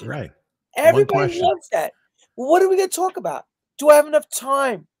question. Right. One Everybody question. loves that. Well, what are we gonna talk about? Do I have enough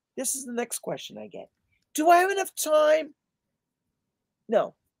time? This is the next question I get. Do I have enough time?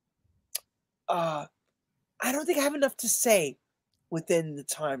 No. Uh, I don't think I have enough to say within the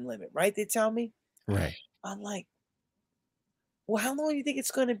time limit, right? They tell me. Right. I'm like, well, how long do you think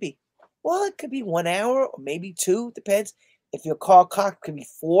it's gonna be? Well, it could be 1 hour or maybe two, depends. If your call cock it could be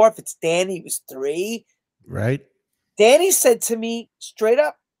four. If it's Danny, it was three. Right. Danny said to me straight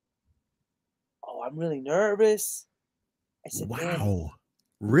up, "Oh, I'm really nervous." I said, "Danny, Wow.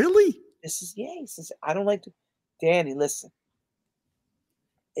 Really? this is," yeah. He says, "I don't like to." Danny, listen,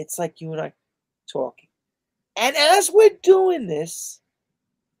 it's like you and I talking. And as we're doing this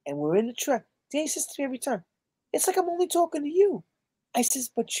and we're in the truck, Danny says to me every time, "It's like I'm only talking to you." I says,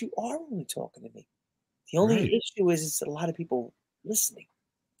 "But you are only talking to me. The only Right. issue is a lot of people listening."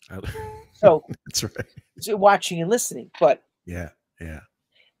 I- So, That's right. so watching and listening. Yeah. Yeah.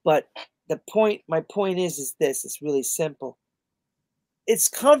 But my point is this, it's really simple. It's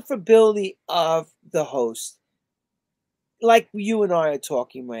comfortability of the host. Like you and I are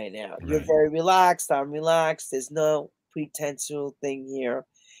talking right now. You're Right. very relaxed. I'm relaxed. There's no pretentious thing here.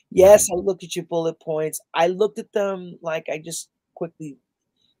 Yes, Right. I looked at your bullet points. I looked at them like I just quickly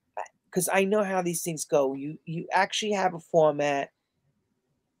because I know how these things go. You actually have a format.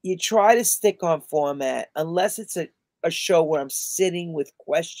 You try to stick on format unless it's a show where I'm sitting with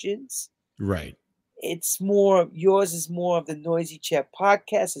questions. Right. It's more yours is more of the noisy chair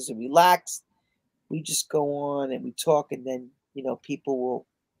podcast is a relaxed. We just go on and we talk and then people will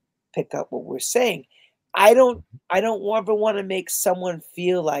pick up what we're saying. I don't I don't ever want to make someone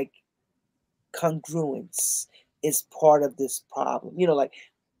feel like congruence is part of this problem. Like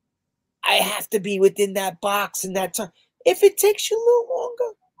I have to be within that box and that time. If it takes you a little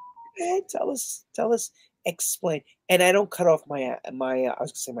longer, go ahead, tell us, explain. And I don't cut off I was gonna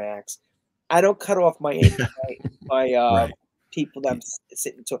say my axe. I don't cut off my Right. people that I'm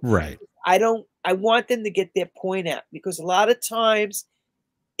sitting to. Right. I want them to get their point out because a lot of times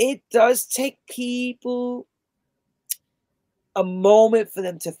it does take people a moment for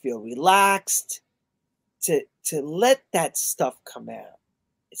them to feel relaxed, to let that stuff come out.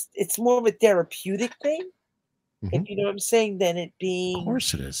 It's more of a therapeutic thing, if Mhm. you know what I'm saying, Of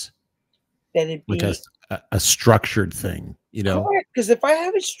course it is. than it Like being a structured thing, you know? correct. Because if I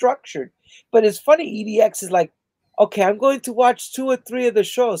have it structured, but it's funny, EDX is like, okay, I'm going to watch 2 or 3 of the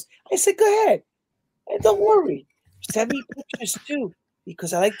shows. I said, go ahead, and don't worry, send me pictures too,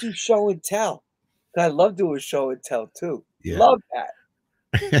 because I like to show and tell. I love doing show and tell too. Yeah. Love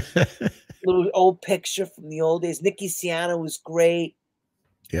that. Little old picture from the old days. Nikki Siano was great.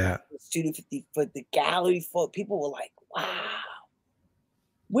 Yeah. Studio 50 for the gallery full. People were like, wow,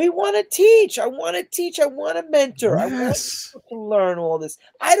 we want to teach. I want to teach. I want to mentor. I want Yes. people to learn all this.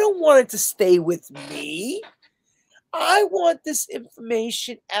 I don't want it to stay with me. I want this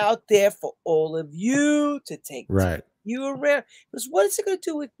information out there for all of you to take Right. you around. Because what is it going to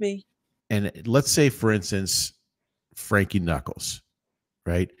do with me? And let's say, for instance, Frankie Knuckles,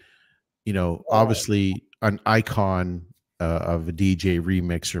 right? Oh, Obviously an icon of a DJ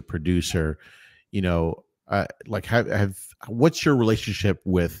remixer producer, like have what's your relationship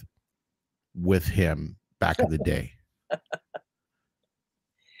with him back in the day?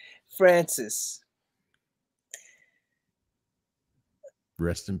 Francis.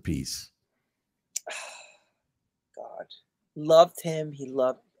 Rest in peace. God. Loved him. He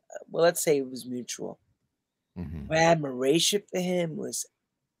loved. well, let's say it was mutual. Hmm. My admiration for him was,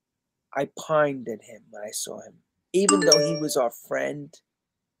 I pined at him when I saw him. Even though he was our friend,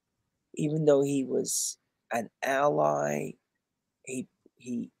 even though he was an ally, he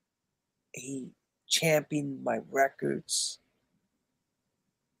he he championed my records.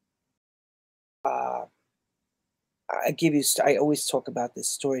 Uh, I always talk about this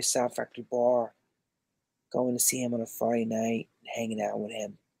story, Sound Factory Bar, going to see him on a Friday night, hanging out with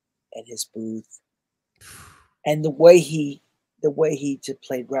him at his booth, and the way he just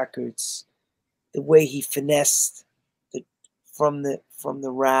played records, the way he finessed the from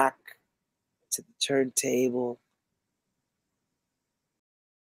the rack to the turntable.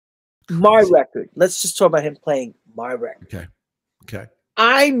 My Crazy. record. Let's just talk about him playing my record. Okay. Okay.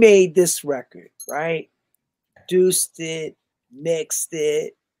 I made this record, right? Produced it, mixed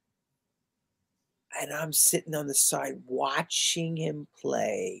it, and I'm sitting on the side watching him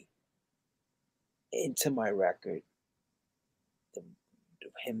play into my record. The,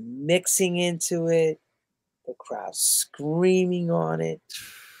 him mixing into it, the crowd screaming on it.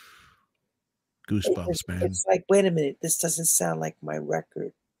 Goosebumps, man. It's like, wait a minute, this doesn't sound like my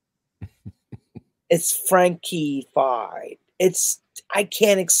record. It's Frankie-fied. I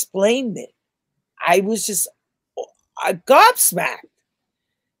can't explain it. I was just I gobsmacked.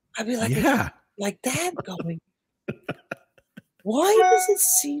 I'd be Yeah. like that going, why does it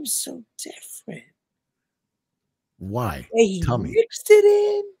seem so different? Why? The way he Tell me. mixed it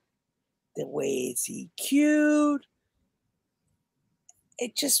in, the way it's EQ'd,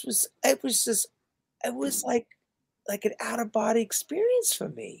 it was like an out of body experience for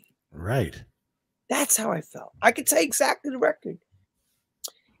me. Right. That's how I felt. I can tell you exactly the record.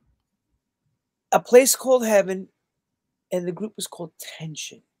 A Place Called Heaven, and the group was called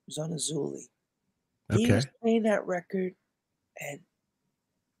Tension. It was on Azuli. He was Okay. playing that record, and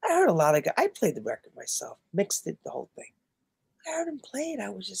I heard a lot of guys. I played the record myself, mixed it, the whole thing. I heard him play it. I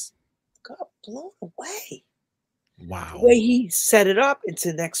was just got blown away. The Wow. way he set it up into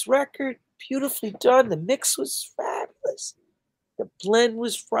the next record, beautifully done. The mix was fabulous. The blend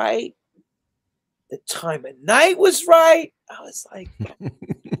was right. The time of night was right. I was like,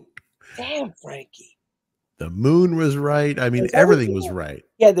 damn, Frankie. The moon was right. I mean, Was everything everything was right? right.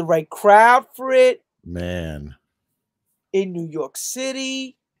 He had the right crowd for it Man. in New York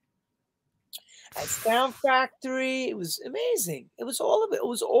City at Sound Factory. It was amazing. It was all of it. It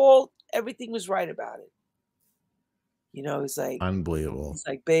was all, everything was right about it. You know, Unbelievable. he's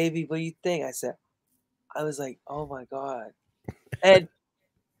like, baby, what do you think? I was like, oh my God. And,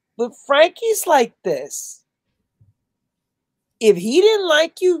 but Frankie's like this. If he didn't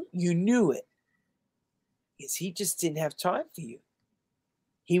like you, you knew it. Because he just didn't have time for you.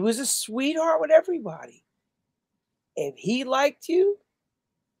 He was a sweetheart with everybody. If he liked you,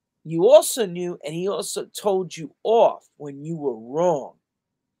 you also knew, and he also told you off when you were wrong.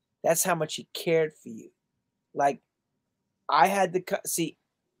 That's how much he cared for you. Like, I had to see,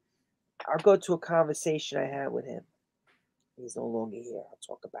 I'll go to a conversation I had with him. He's no longer here. I'll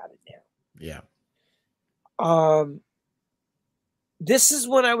talk about it now. Yeah. This is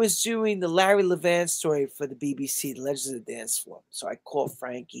when I was doing the Larry Levan story for the BBC, The Legends of the Dance Floor. So I called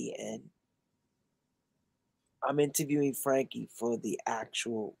Frankie, and I'm interviewing Frankie for the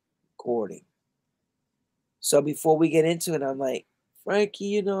actual recording. So before we get into it, I'm like,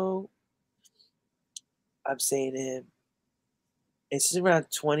 Frankie, I'm saying to him, this is around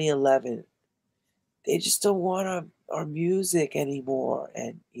 2011. They just don't want our music anymore.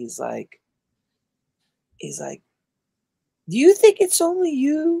 And he's like, do you think it's only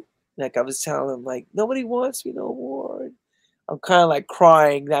you? Like I was telling him, like, nobody wants me no more. I'm kind of like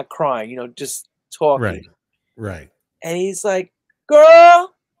crying, not crying, just talking. Right. Right. And he's like,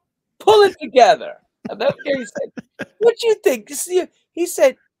 girl, pull it together. And that's what he said. What you think? He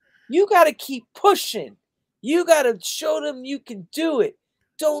said, you got to keep pushing. You got to show them you can do it.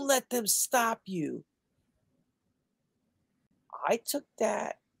 Don't let them stop you. I took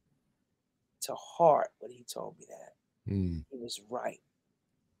that to heart when he told me that. Mm. He was right.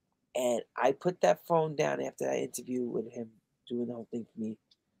 And I put that phone down after that interview with him doing the whole thing for me,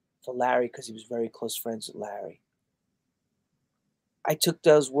 for Larry, because he was very close friends with Larry. I took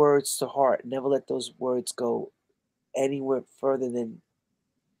those words to heart. Never let those words go anywhere further than,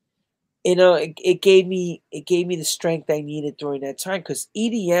 it gave me the strength I needed during that time, because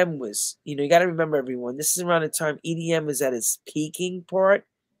EDM was, you got to remember, everyone, this is around the time EDM was at its peaking part.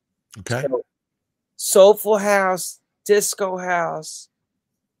 Okay. So, soulful house, disco house,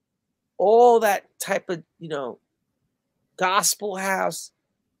 all that type of, gospel house,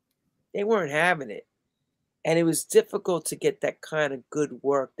 they weren't having it. And it was difficult to get that kind of good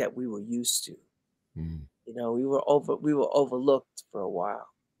work that we were used to. Mm. You know, we were overlooked for a while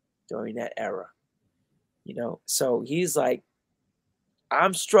during that era. You know, so he's like,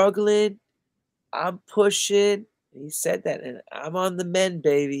 I'm struggling, I'm pushing. He said that, and I'm on the mend,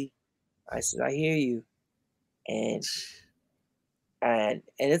 baby. I said, I hear you. And and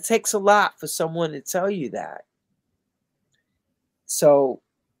it takes a lot for someone to tell you that. So,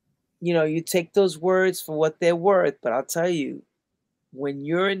 you know, you take those words for what they're worth, but I'll tell you, when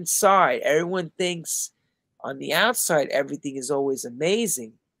you're inside, everyone thinks on the outside everything is always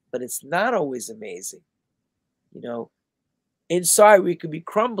amazing, but it's not always amazing. You know, inside we could be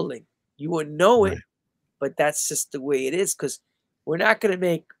crumbling. You wouldn't know it, Right. but that's just the way it is because we're not going to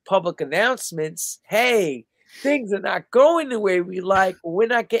make public announcements. Hey, things are not going the way we like, or we're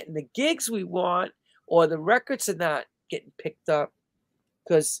not getting the gigs we want, or the records are not getting picked up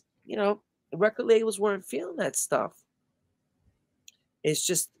because, you know, the record labels weren't feeling that stuff. It's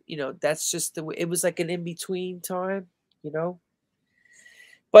just, you know, that's just the way it was like an in between time, you know.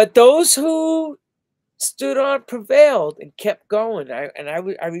 But those who stood on prevailed and kept going. I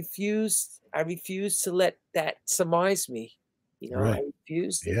refused to let that surmise me. You know, I Right.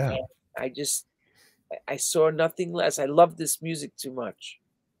 refused it. Yeah. And I just I saw nothing less. I love this music too much.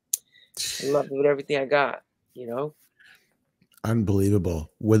 I love it with everything I got, you know.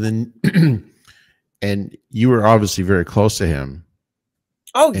 Unbelievable. Within and you were obviously very close to him.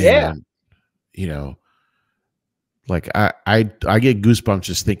 Oh yeah. And you know, like I get goosebumps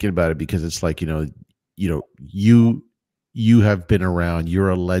just thinking about it because it's like, you have been around, you're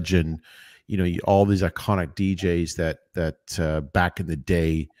a legend, all these iconic DJs that back in the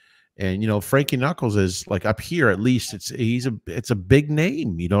day. And Frankie Knuckles is like up here, at least it's a big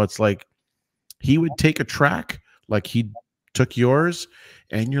name. It's like he would take a track like he took yours,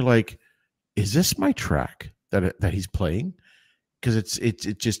 and you're like, is this my track that he's playing? Because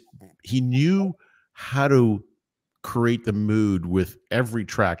it just, he knew how to create the mood with every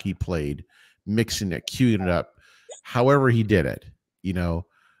track he played, mixing it, queuing it up, however he did it.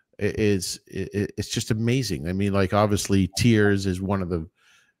 It's just amazing. I mean, like, obviously Tears is one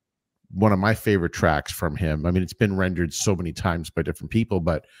of my favorite tracks from him. I mean, it's been rendered so many times by different people,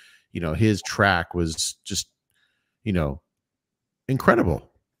 but his track was just, you know, incredible.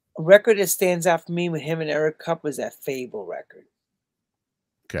 A record that stands out for me with him and Eric Cup was that Fable record.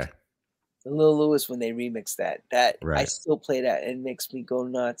 Okay. The Lil Lewis when they remixed that I Right. still play that and it makes me go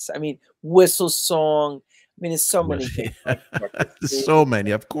nuts. I mean, Whistle Song. I mean, there's so many great Frankie records. So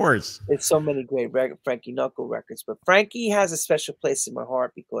many, of course. There's so many great Frankie Knuckle records, but Frankie has a special place in my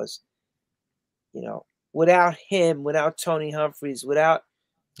heart because, you know, without him, without Tony Humphries, without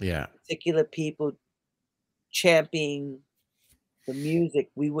Yeah. particular people championing the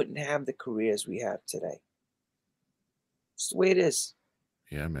music, we wouldn't have the careers we have today. It's the way it is.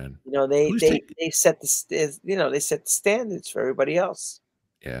 Yeah, man. You know, Who's taking? they set they set the standards for everybody else.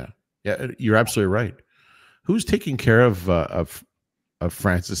 Yeah, yeah. You're absolutely right. Who's taking care of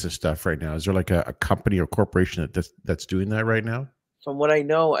Francis's stuff right now? Is there like a company or corporation that's doing that right now? From what I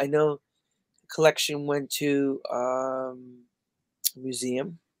know the collection went to a museum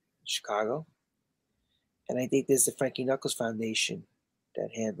in Chicago, and I think there's the Frankie Knuckles Foundation that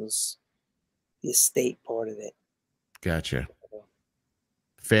handles the estate part of it. Gotcha.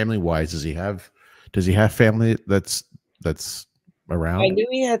 Family wise, does he have family that's I around? knew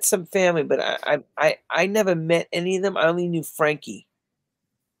he had some family, but I never met any of them. I only knew Frankie.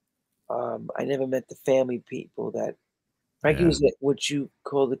 I never met the family people that Frankie Yeah. was what you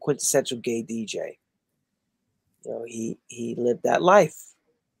call the quintessential gay DJ. You know, he lived that life.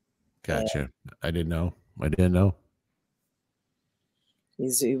 And Gotcha. I didn't know. I didn't know.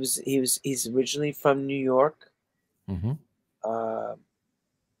 he's originally from New York. Hmm. Um,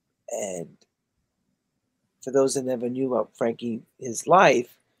 and for those that never knew about Frankie, his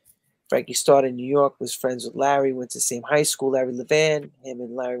life, Frankie started in New York, was friends with Larry, went to the same high school, Larry Levan. Him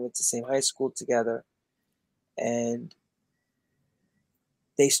and Larry went to the same high school together. And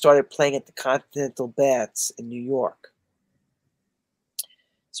they started playing at the Continental Baths in New York.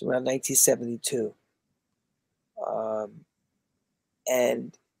 It's around 1972.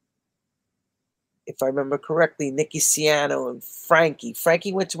 And if I remember correctly, Nicky Siano and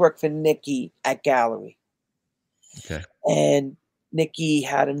Frankie went to work for Nicky at Gallery. Okay. And Nicky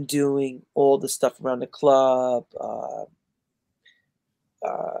had him doing all the stuff around the club,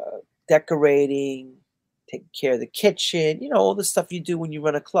 decorating, taking care of the kitchen, all the stuff you do when you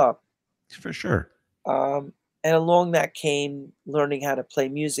run a club. For sure. And along that came learning how to play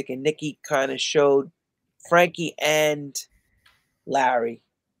music. And Nicky kind of showed Frankie and Larry.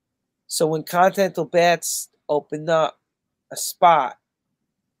 So when Continental Bats opened up a spot.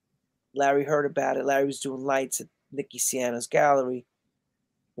 Larry heard about it. Larry was doing lights at Nicky Siano's gallery.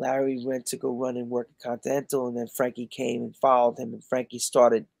 Larry went to go run and work at Continental, and then Frankie came and followed him, and Frankie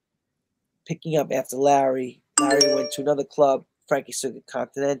started picking up after Larry. Larry went to another club. Frankie stood at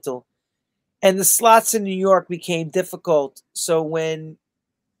Continental. And the slots in New York became difficult. So when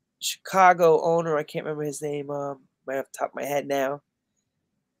Chicago owner, I can't remember his name, right off the top of my head now,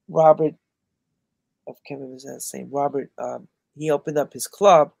 Robert, I can't remember his name, Robert, he opened up his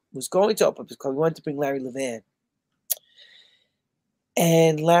club, was going to open up his club. He wanted to bring Larry Levan.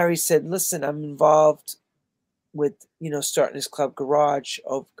 And Larry said, listen, I'm involved with, starting this club Garage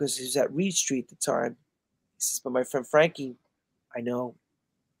because he was at Reed Street at the time. He says, but my friend Frankie, I know.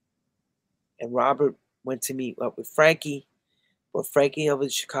 And Robert went to meet up with Frankie. Well, Frankie over in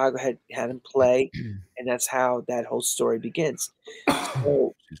Chicago had him play, and that's how that whole story begins.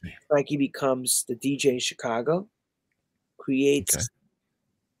 So Frankie becomes the DJ in Chicago, creates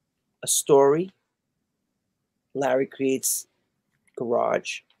a story. Larry creates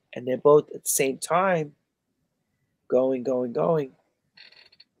Garage, and they're both at the same time going.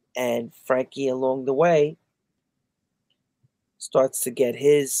 And Frankie, along the way, starts to get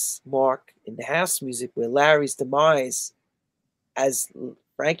his mark in the house music, where Larry's demise, as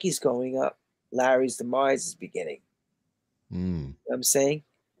Frankie's going up, Larry's demise is beginning. You know what I'm saying?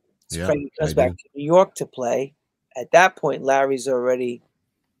 So Yeah, Frankie comes back to New York to play. At that point, Larry's already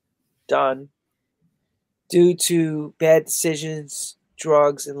done due to bad decisions,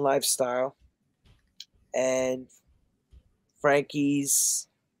 drugs, and lifestyle. And Frankie's,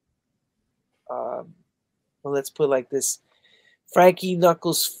 well, let's put it like this. Frankie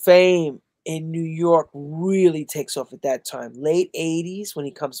Knuckles' fame in New York really takes off at that time. Late 80s when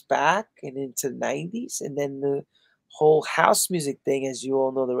he comes back and into the 90s. And then the whole house music thing, as you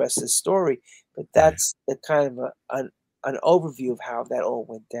all know the rest of the story. But that's the kind of an overview of how that all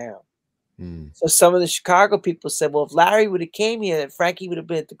went down. So some of the Chicago people said, well, if Larry would have came here, Frankie would have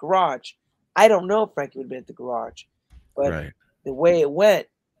been at the Garage. I don't know if Frankie would have been at the Garage. But the way it went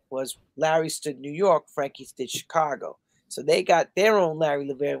was Larry stood New York, Frankie did Chicago. So they got their own Larry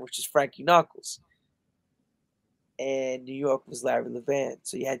Levan, which is Frankie Knuckles. And New York was Larry Levan.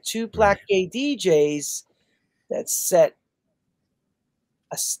 So you had two black gay DJs that set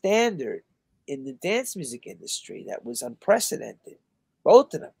a standard in the dance music industry that was unprecedented.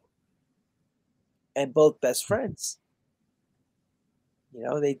 Both of them. And both best friends.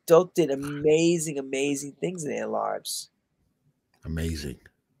 They both did amazing, amazing things in their lives. Amazing.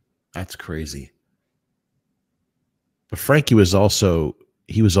 That's crazy. But Frankie was also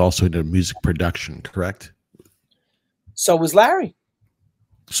into music production, correct? So was Larry.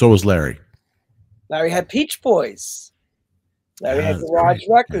 So was Larry. Larry had Peach Boys. Larry had Garage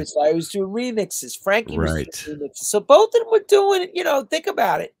Records. Larry was doing remixes. Frankie was doing remixes. So both of them were doing, think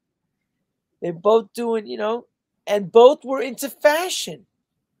about it. They're both doing, and both were into fashion.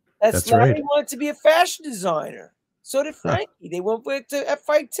 That's Larry wanted to be a fashion designer. So did Frankie. They went to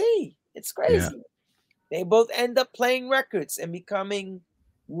FIT. It's crazy. Yeah. They both end up playing records and becoming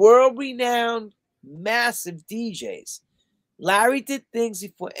world-renowned, massive DJs. Larry did things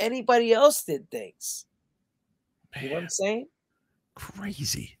before anybody else did things. Man, you know what I'm saying?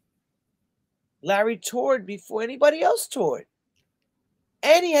 Crazy. Larry toured before anybody else toured.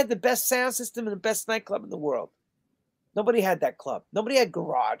 And he had the best sound system and the best nightclub in the world. Nobody had that club. Nobody had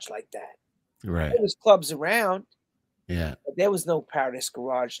Garage like that. Right. There was clubs around. Yeah. But there was no Paradise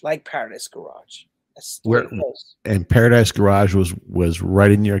Garage like Paradise Garage. And Paradise Garage was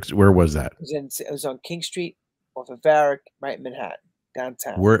right in New York. Where was that? It was on King Street, off of Varick, right in Manhattan,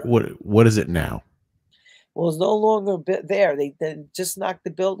 downtown. What is it now? Well, it's no longer there. They just knocked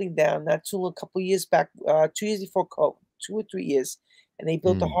the building down not a couple years back, 2 years before COVID, 2 or 3 years, and they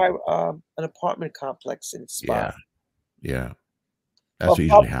built an apartment complex in its spot. Yeah. That's what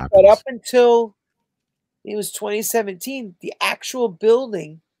usually happens. But up until it was 2017, the actual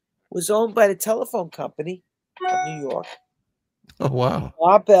building was owned by the telephone company of New York. Oh, wow.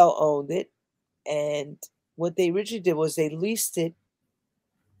 Bob Bell owned it. And what they originally did was they leased it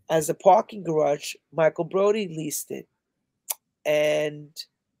as a parking garage. Michael Brody leased it. And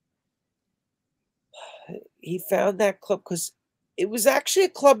he found that club because it was actually a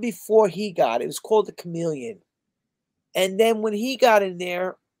club before he got it. It was called the Chameleon. And then when he got in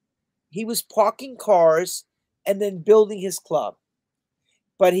there, he was parking cars and then building his club.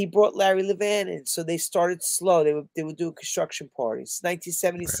 But he brought Larry Levan in, so they started slow. They would do construction parties.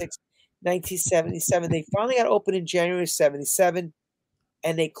 1976, 1977. They finally got open in January 77,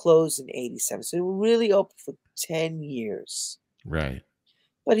 and they closed in 87. So they were really open for 10 years. Right.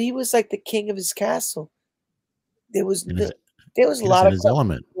 But he was like the king of his castle. there was in no, his there was a he was lot in of his clubs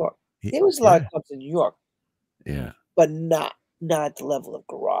element. in New York. He, There was a lot of yeah, clubs in New York, yeah. but not at the level of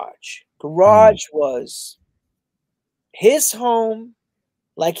Garage. Mm, Garage was his home,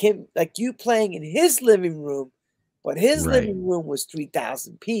 like you playing in his living room, but his right. living room was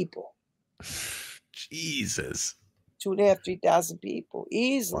 3,000 people, Jesus. 2.5, 3,000 people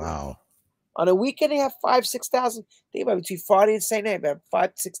easily. Wow. On a weekend, they have 5, 6,000. Think about it, between Friday and Saturday night, about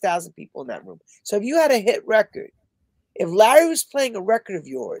 5, 6,000 people in that room. So if you had a hit record, if Larry was playing a record of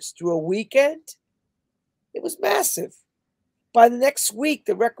yours through a weekend, it was massive. By the next week,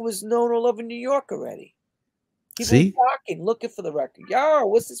 the record was known all over New York already. People See? were talking, looking for the record. Yo,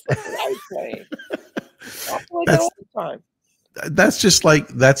 what's this record Larry playing? I play like that That's all the time.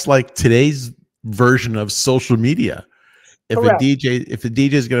 that's like today's version of social media. Correct. If the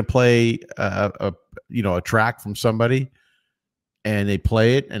DJ is going to play a track from somebody and they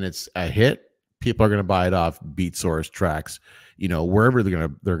play it and it's a hit, people are going to buy it off BeatSource tracks, wherever they're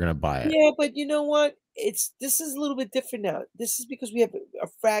going to buy it. Yeah, but you know what? This is a little bit different now. This is because we have a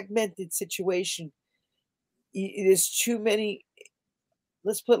fragmented situation. There's too many.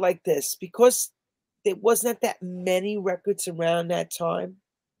 Let's put it like this: because there wasn't that many records around that time,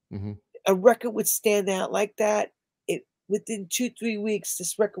 Hmm. a record would stand out like that. It within 2, 3 weeks,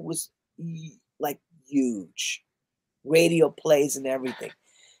 this record was like huge, radio plays and everything.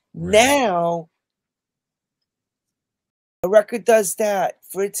 Right. Now a record does that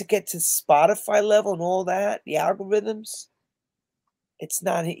for it to get to Spotify level and all that, the algorithms. It's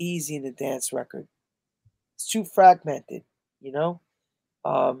not easy in a dance record. It's too fragmented, you know.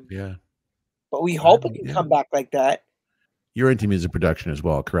 Um, Yeah. but we hope it can Yeah. come back like that. You're into music production as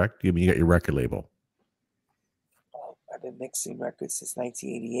well, correct? You got your record label. I've been mixing records since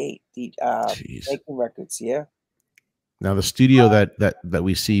 1988. Jeez. Making records, yeah. Now the studio that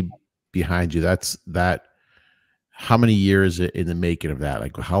we see behind you, that how many years in the making of that?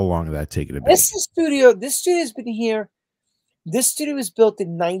 Like how long did that take it to This make? is studio. This studio's been here. This studio was built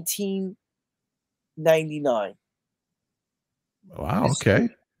in 1999. Wow, This okay.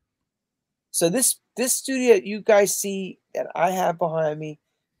 studio. So this studio you guys see that I have behind me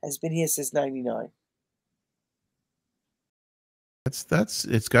has been here since 99. That's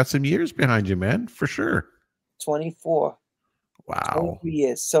it's got some years behind you, man, for sure. 24, Wow. 23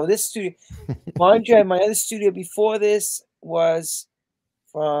 years. So this studio, mind you, my other studio before this was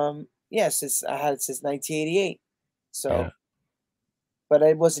from since I had it since 1988. Yeah, So, but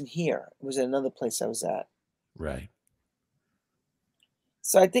I wasn't here. It was at another place I was at. right.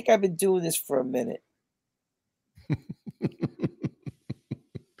 So I think I've been doing this for a minute.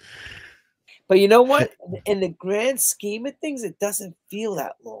 But you know what? In the grand scheme of things, it doesn't feel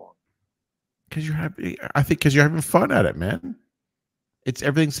that long. Because you're happy. I think because you're having fun at it, man. It's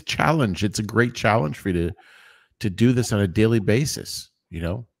everything's a challenge. It's a great challenge for you to do this on a daily basis.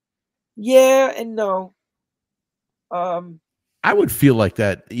 Yeah and no. Um, I would feel like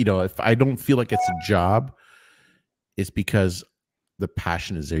that, if I don't feel like it's a job, it's because the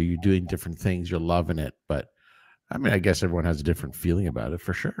passion is there. You're doing different things, you're loving it. But I mean, I guess everyone has a different feeling about it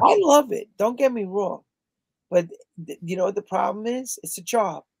for sure. I love it. Don't get me wrong. But you know what the problem is? It's a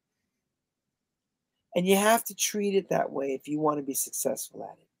job. And you have to treat it that way if you want to be successful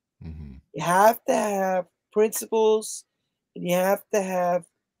at it. Hmm. You have to have principles and you have to have,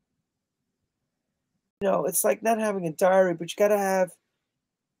 it's like not having a diary, but you gotta have,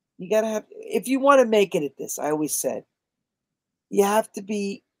 if you want to make it at this, I always said, you have to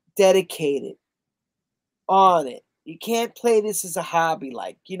be dedicated on it. You can't play this as a hobby,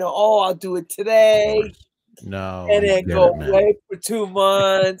 like, I'll do it Of today course. No, and I then get it, go man. away for 2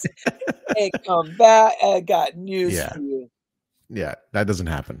 months and come back. I got news Yeah. for you. Yeah. That doesn't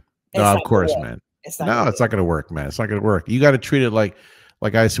happen. No, It's of not gonna course, work. man. It's not No, gonna it's work. not gonna work, man. It's not gonna work. You got to treat it like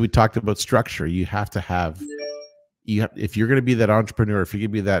I said, we talked about structure. You have to have if you're gonna be that entrepreneur, if you're gonna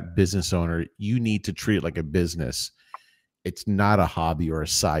be that business owner, you need to treat it like a business. It's not a hobby or a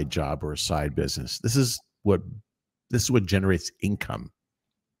side job or a side business. This is what generates income.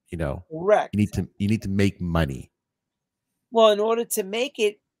 You know, you Correct. need to make money. Well, in order to make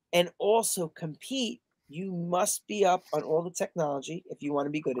it and also compete, you must be up on all the technology if you want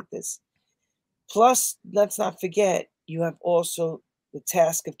to be good at this. Plus, let's not forget, you have also the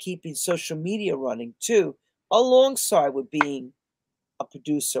task of keeping social media running too, alongside with being a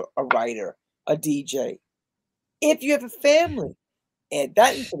producer, a writer, a DJ. If you have a family, add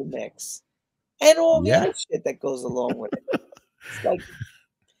that into the mix and all the Yeah. other shit that goes along with it. It's like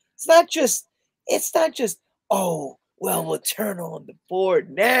it's not just, oh, well, we'll turn on the board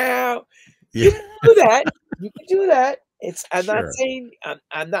now. Yeah. You can do that. You can do that. I'm not Sure. saying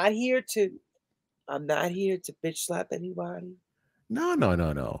I'm not here to I'm not here to bitch slap anybody. No, no,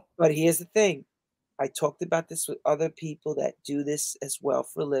 no, no. But here's the thing. I talked about this with other people that do this as well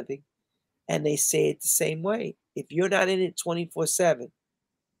for a living, and they say it the same way. If you're not in it 24/7,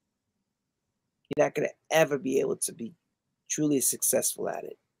 you're not going to ever be able to be truly successful at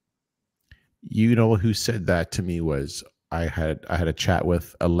it. You know who said that to me was I had a chat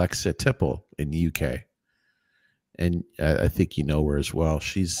with Alexa Tipple in the UK, and I think you know her as well.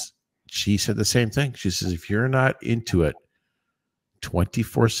 She said the same thing. She says if you're not into it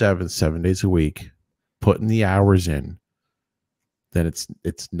 24/7, 7 days a week, putting the hours in, then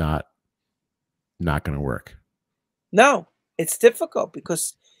it's not going to work. No, it's difficult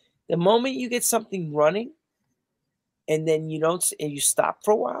because the moment you get something running and then you don't and you stop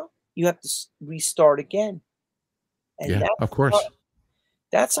for a while, you have to restart again. And Yeah, of course.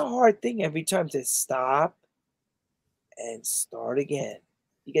 that's a hard thing every time to stop and start again.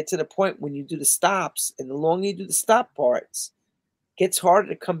 You get to the point when you do the stops, and the longer you do the stop parts, it gets harder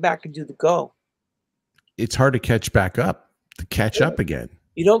to come back and do the go. It's hard to catch back up, to catch up again.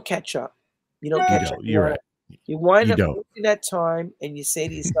 You don't catch up. You don't catch up. You're right. You wind You up don't. losing that time, and you say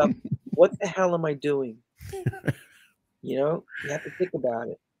to yourself, "What the hell am I doing?" You know, you have to think about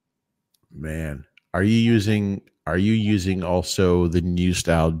it. Man, are you using also the new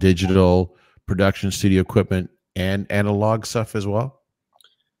style digital production studio equipment and analog stuff as well?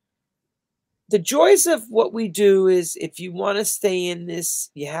 The joys of what we do is if you want to stay in this,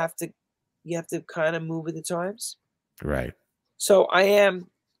 you have to kind of move with the times. Right. So I am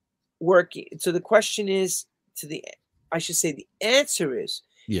working. So the question is I should say the answer is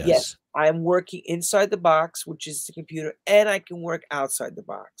yes, Yes. I'm working inside the box, which is the computer, and I can work outside the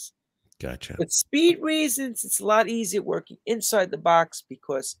box. Gotcha. For speed reasons, it's a lot easier working inside the box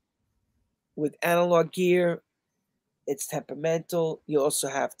because with analog gear, it's temperamental. You also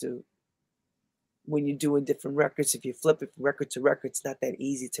have to, when you're doing different records, if you flip it from record to record, it's not that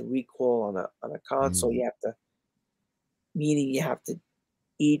easy to recall on a console. You have to, meaning you have to,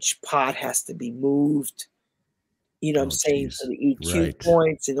 each pot has to be moved. You know what I'm saying? Geez. For the EQ Right.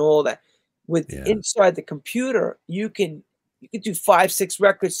 points and all that. With inside the computer, you can do 5, 6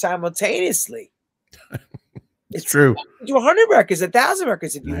 records simultaneously. It's true. You can do 100 records, 1,000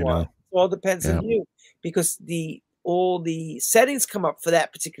 records if you I want. know. It all depends on you because all the settings come up for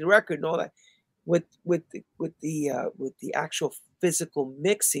that particular record and all that. With the actual physical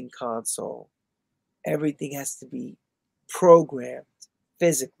mixing console, everything has to be programmed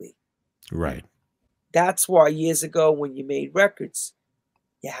physically. Right. That's why years ago when you made records,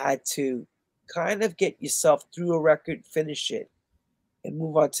 you had to kind of get yourself through a record, finish it, and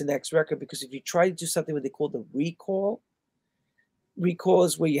move on to the next record. Because if you try to do something what they call the recall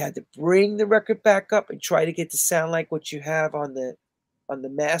is where you had to bring the record back up and try to get to sound like what you have on the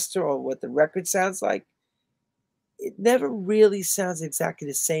master or what the record sounds like. It never really sounds exactly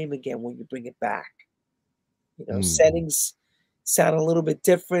the same again when you bring it back. You know, settings sound a little bit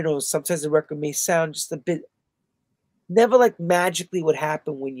different, or sometimes the record may sound just a bit, never like magically what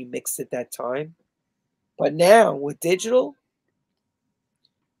happened when you mixed it that time. But now with digital,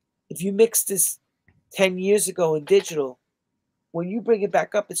 if you mixed this 10 years ago in digital, when you bring it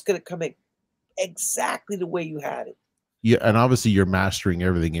back up, it's going to come in exactly the way you had it. Yeah, and obviously you're mastering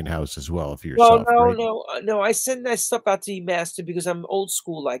everything in-house as well for yourself, right? No. I send that stuff out to be mastered because I'm old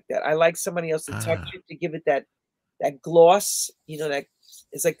school like that. I like somebody else to touch it, to give it that gloss, you know, that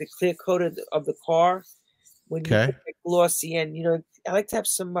it's like the clear coat of the car. When you put that glossy end, you know, I like to have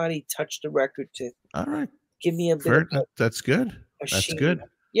somebody touch the record to give me a bit of that's good. That's sheen. good.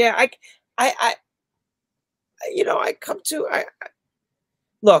 Yeah, I you know, I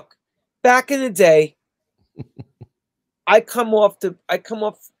look, back in the day, I come off the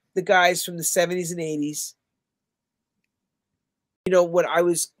guys from the 70s and 80s. You know, when I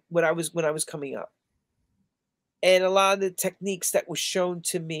was coming up. And a lot of the techniques that were shown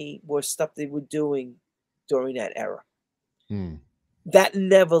to me were stuff they were doing during that era. That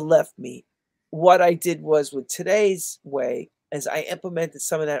never left me. What I did was with today's way, as I implemented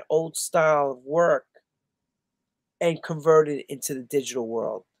some of that old style of work and converted it into the digital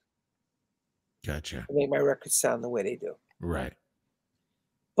world. Gotcha. To make my records sound the way they do. Right.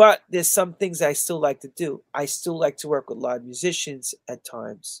 But there's some things I still like to do. I still like to work with live musicians at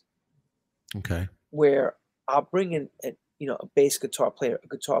times. Okay. Where I'll bring in a bass guitar player,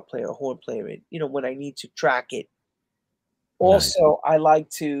 a horn player in, you know, when I need to track it. Also, I like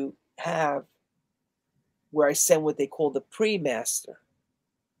to have where I send what they call the pre-master,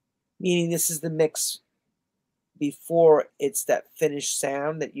 meaning this is the mix before it's that finished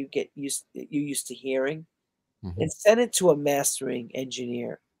sound that you're used to hearing, and send it to a mastering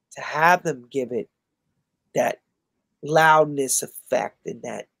engineer to have them give it that loudness effect and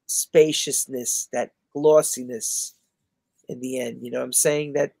that spaciousness, that glossiness in the end. You know what I'm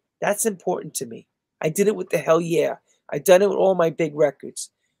saying? That's important to me. I did it with the Hell Yeah. I've done it with all my big records.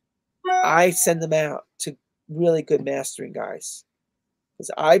 I send them out to really good mastering guys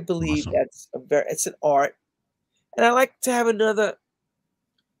because I believe Awesome. it's an art, and I like to have another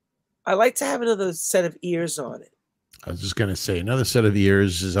set of ears on it. I was just going to say, another set of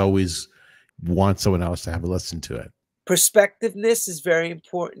ears is always want someone else to have a listen to it. Perspectiveness is very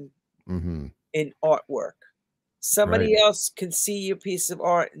important Mm-hmm. in artwork. Right. Somebody else can see your piece of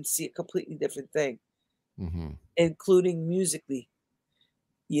art and see a completely different thing, Mm-hmm. including musically.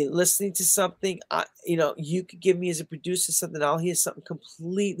 You're listening to something, you could give me as a producer something, I'll hear something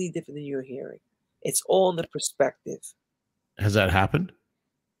completely different than you're hearing. It's all in the perspective. Has that happened?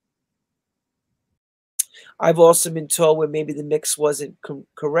 I've also been told where maybe the mix wasn't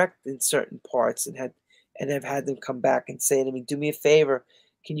correct in certain parts and I've had them come back and say to me, "Do me a favor,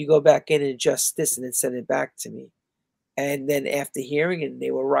 can you go back in and adjust this and then send it back to me?" And then after hearing it,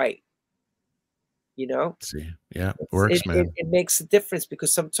 they were right. You know, Let's see. Yeah, it's, works, man. it makes a difference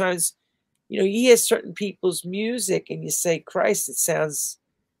because sometimes, you hear certain people's music and you say, "Christ, it sounds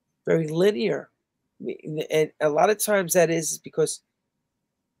very linear." And a lot of times that is because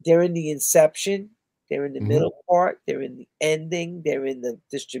they're in the inception, they're in the Mm-hmm. middle part, they're in the ending, they're in the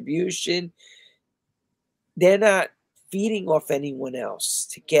distribution. They're not feeding off anyone else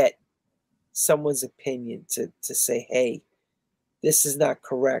to get someone's opinion to say, "Hey, this is not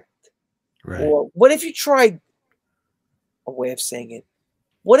correct." Right. Or what if you tried a way of saying it?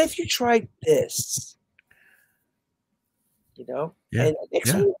 What if you tried this? Yeah. And it makes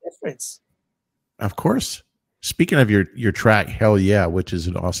Yeah. all the difference. Of course. Speaking of your track, Hell Yeah, which is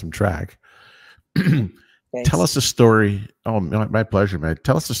an awesome track. Tell Thanks. us a story. Oh, my pleasure, man.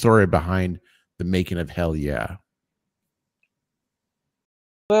 Tell us the story behind the making of Hell Yeah.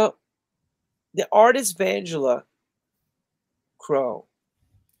 Well, the artist Vangela Crow,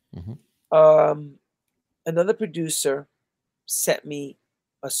 Mm-hmm. um, another producer sent me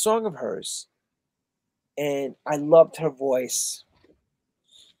a song of hers, and I loved her voice.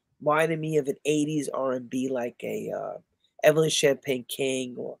 Reminded me of an '80s R&B, like a Evelyn Champagne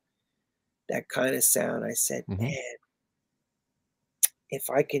King or that kind of sound. I said, Mm-hmm. man, if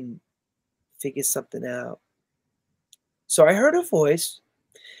I can figure something out. So I heard her voice,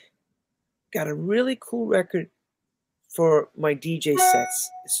 got a really cool record for my DJ sets.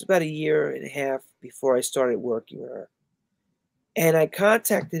 This was about a year and a half before I started working with her. And I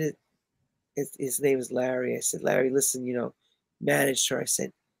contacted it. His name is Larry. I said, Larry, listen, managed her. I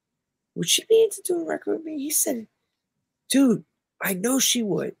said, would she be into doing a record with me? He said, dude, I know she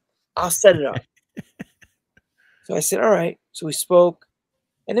would. I'll set it up. So I said, all right. So we spoke.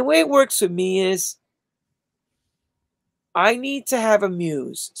 And the way it works with me is I need to have a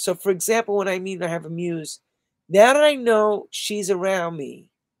muse. So, for example, when I mean I have a muse, now that I know she's around me,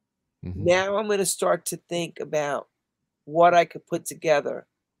 Mm-hmm. now I'm going to start to think about what I could put together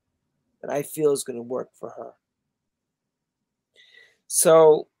that I feel is going to work for her.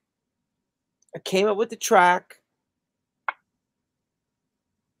 So I came up with the track,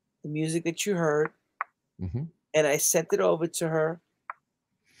 the music that you heard, Mm-hmm. and I sent it over to her.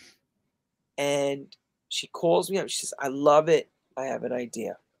 And she calls me up. She says, I love it. I have an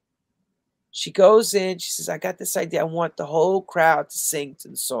idea. She goes in. She says, I got this idea. I want the whole crowd to sing to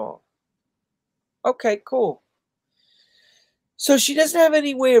the song. Okay, cool. So she doesn't have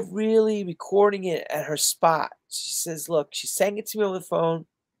any way of really recording it at her spot. She says, look, she sang it to me on the phone.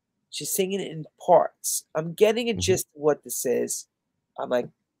 She's singing it in parts. I'm getting a Mm-hmm. gist of what this is. I'm like,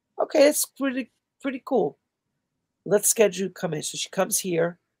 okay, that's pretty cool. Let's schedule come in. So she comes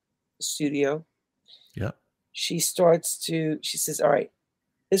here, the studio. Yeah. She says, all right,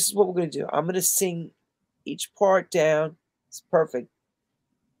 this is what we're going to do. I'm going to sing each part down. It's perfect.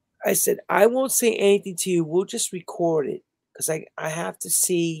 I said, I won't say anything to you. We'll just record it because I have to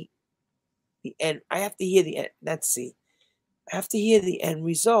see the end. I have to hear the end. Not see. I have to hear the end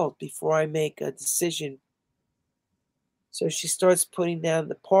result before I make a decision. So she starts putting down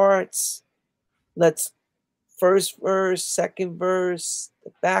the parts. Let's first verse, second verse,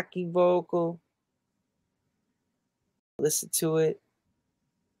 the backing vocal. Listen to it.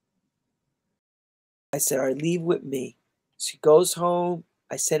 I said, all right, leave with me. She goes home.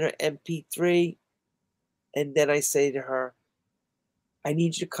 I send her MP3. And then I say to her, I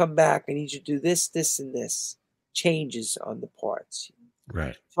need you to come back. I need you to do this, this, and this. Changes on the parts.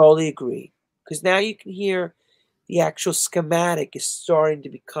 Right. Totally agree. Because now you can hear the actual schematic is starting to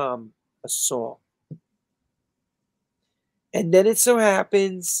become a song. And then it so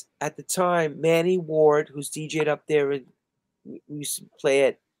happens at the time, Manny Ward, who's DJ'd up there, and we used to play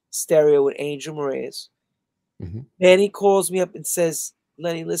at Stereo with Angel Marias. Mhm. Manny calls me up and says,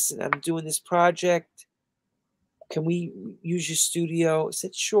 Lenny, listen, I'm doing this project. Can we use your studio? I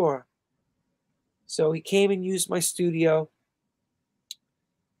said, sure. So he came and used my studio.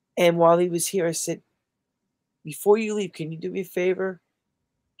 And while he was here, I said, before you leave, can you do me a favor?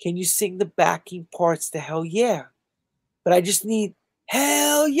 Can you sing the backing parts to Hell Yeah? But I just need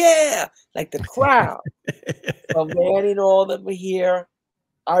Hell Yeah, like the crowd. So Manny and all of them were here.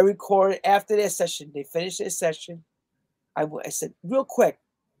 I recorded after their session. They finished their session. I said, real quick,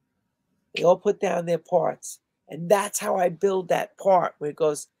 they all put down their parts. And that's how I build that part where it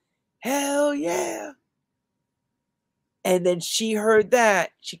goes, Hell Yeah. And then she heard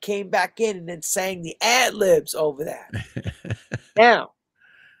that. She came back in and then sang the ad-libs over that. Now,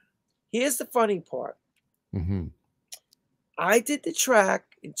 here's the funny part. Mhm. I did the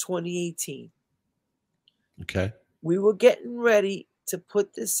track in 2018. Okay. We were getting ready to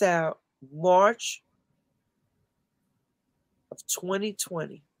put this out March of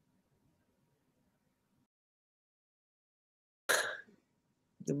 2020.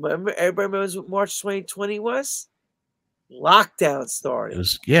 Remember, everybody remembers what March 2020 was? Lockdown It started.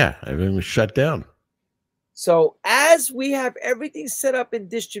 was, yeah, everything was shut down. So as we have everything set up in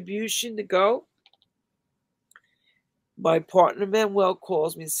distribution to go, my partner Manuel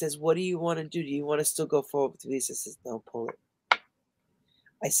calls me and says, what do you want to do? Do you want to still go forward with this? I says, no, pull it.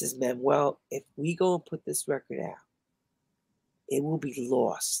 I says, Manuel, if we go and put this record out, it will be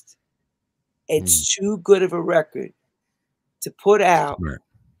lost. It's too good of a record to put out Smart.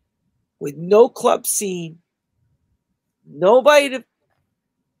 with no club scene, nobody to.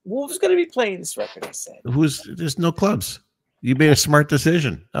 Who's going to be playing this record? I said. There's no clubs. You made a smart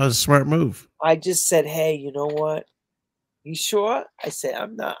decision. That was a smart move. I just said, hey, you know what? You sure? I said,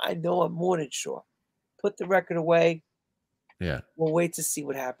 I'm not. I know I'm more than sure. Put the record away. Yeah. We'll wait to see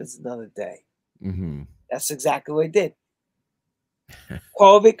what happens another day. Mm-hmm. That's exactly what I did.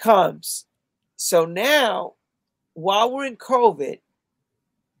 COVID comes. So now, while we're in COVID,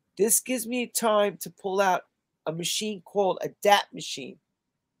 this gives me time to pull out a machine called a DAT machine,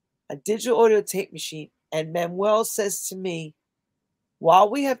 a digital audio tape machine. And Manuel says to me,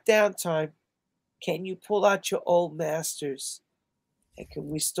 while we have downtime, can you pull out your old masters? And can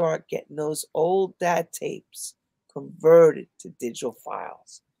we start getting those old DAT tapes converted to digital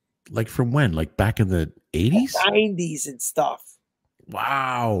files? Like from when? Like back in the 80s? 90s and stuff.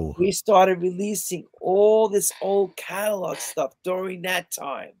 Wow. We started releasing all this old catalog stuff during that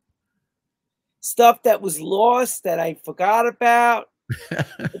time. Stuff that was lost that I forgot about.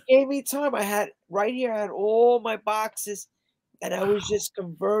 It gave me time. I had right here, I had all my boxes, and I was just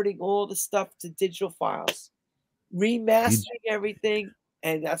converting all the stuff to digital files, remastering everything,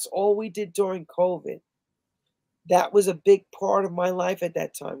 and that's all we did during COVID. That was a big part of my life at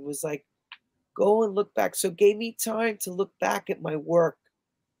that time. It was like, go and look back. So it gave me time to look back at my work,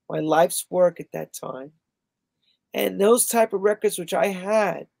 my life's work at that time. And those type of records, which I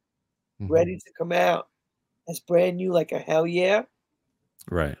had ready to come out as brand new, like a Hell Yeah.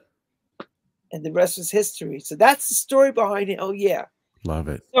 Right. And the rest was history. So that's the story behind it. Oh, yeah. Love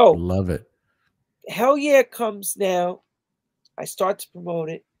it. So, love it. Hell Yeah comes now. I start to promote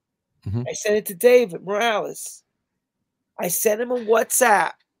it. Mm-hmm. I send it to David Morales. I sent him a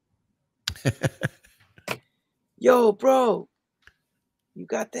WhatsApp. Yo, bro, you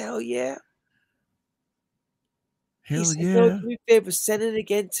got the Hell Yeah? Hell He said, yeah. no, do me a favor, send it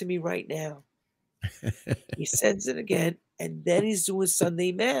again to me right now. He sends it again, and then he's doing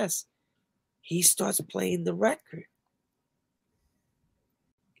Sunday Mass. He starts playing the record.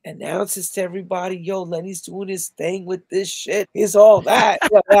 Announces to everybody, yo, Lenny's doing his thing with this shit. He's all that.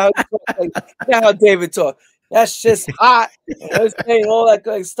 Now David talk. That's just hot. And I was saying all that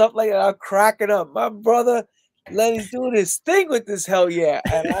like, stuff like that. I'm cracking up. My brother, Lenny's doing his thing with this Hell Yeah.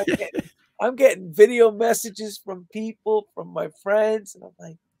 And I'm getting video messages from people, from my friends. And I'm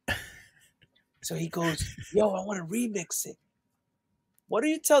like, so he goes, yo, I want to remix it. What do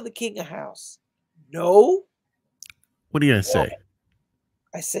you tell the King of House? No. What are you going to say?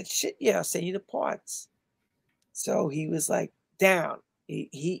 I said, shit, yeah, I'll send you the parts. So he was like, down.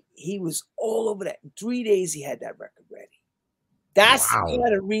 He was all over that. In 3 days, he had that record ready. That's the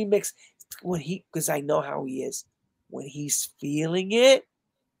kind of remix because I know how he is. When he's feeling it,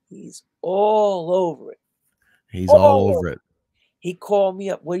 he's all over it. He's all over it. He called me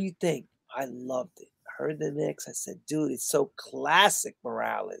up. What do you think? I loved it. I heard the mix. I said, dude, it's so classic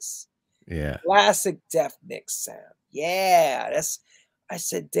Morales. Yeah. Classic Def Mix sound. Yeah. I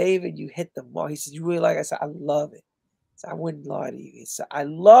said, David, you hit the mark. He said, you really like it? I said, I love it. So I wouldn't lie to you. I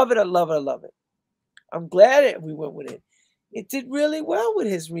love it. I love it. I love it. I'm glad we went with it. It did really well with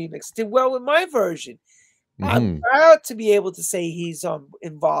his remix. It did well with my version. I'm proud to be able to say he's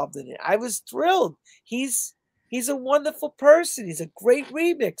involved in it. I was thrilled. He's a wonderful person. He's a great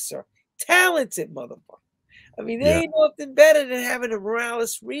remixer, talented motherfucker. I mean, there ain't nothing better than having a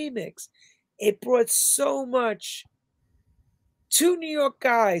Morales remix. It brought so much. Two New York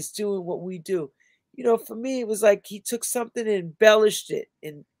guys doing what we do. You know, for me, it was like he took something and embellished it,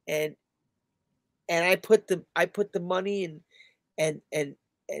 and I put the money and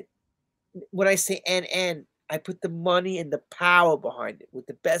when I say and I put the money and the power behind it with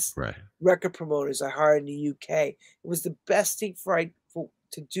the best record promoters I hired in the UK. It was the best thing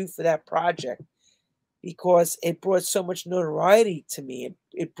to do for that project because it brought so much notoriety to me.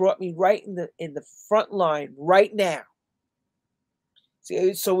 It brought me right in the front line right now.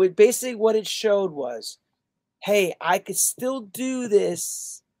 So it basically what it showed was, hey, I could still do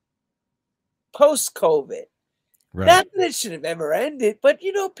this post-COVID. Not that it should have ever ended, but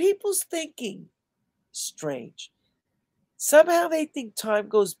you know, people's thinking strange. Somehow they think time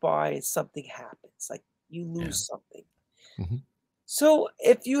goes by and something happens, like you lose something. So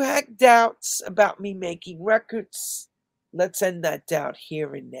if you had doubts about me making records, let's end that doubt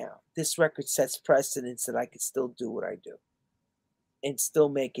here and now. This record sets precedence that I can still do what I do and still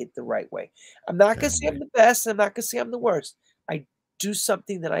make it the right way. I'm not going to say I'm the best. I'm not going to say I'm the worst. I do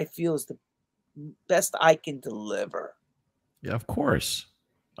something that I feel is the best I can deliver. Yeah, of course.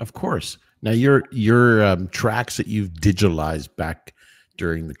 Of course. Now, your tracks that you've digitalized back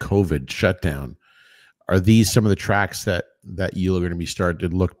during the COVID shutdown, are these some of the tracks that you're going to be starting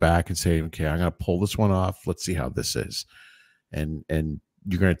to look back and say, okay, I'm going to pull this one off. Let's see how this is. And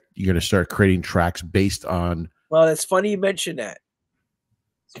you're going to start creating tracks based on. Well, it's funny you mentioned that.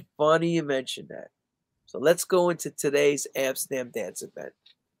 It's funny you mentioned that. So let's go into today's Amsterdam Dance event.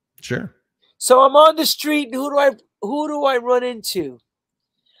 Sure. So I'm on the street, and who do I run into?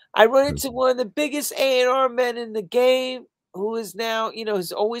 I run into one of the biggest A&R men in the game, who is now, you know,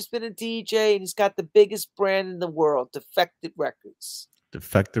 has always been a DJ, and he's got the biggest brand in the world, Defected Records.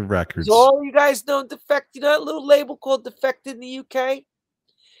 Defected Records. So all you guys know Defected, you know that little label called Defected in the UK?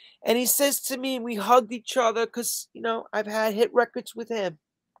 And he says to me, and we hugged each other because, you know, I've had hit records with him.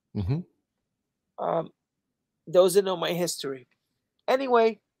 Those that know my history.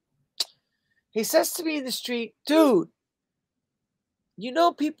 Anyway, he says to me in the street, dude, you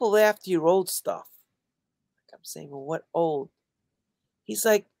know people after your old stuff. I'm saying, well, what old? He's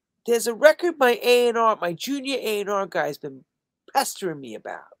like, there's a record my A&R, my junior A&R guy's been pestering me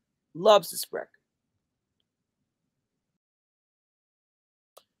about. Loves this record.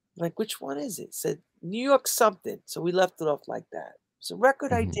 I'm like, which one is it? Said New York something. So we left it off like that. It's a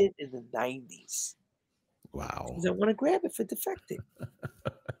record I did in the 90s. Wow. Because I want to grab it for Defected.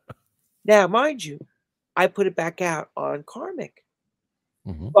 Now, mind you, I put it back out on Karmic.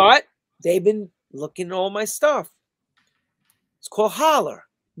 But they've been looking at all my stuff. It's called Holler,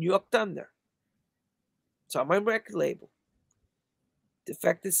 New York Thunder. It's on my record label.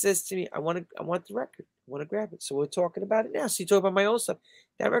 Defected says to me, I want the record. I want to grab it. So we're talking about it now. So you talk about my old stuff.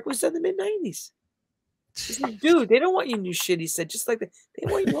 That record was done in the mid-90s. He's like, dude, they don't want your new shit. He said, just like that.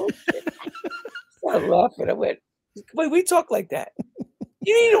 They want your old shit. I started laughing. I went, wait, we talk like that.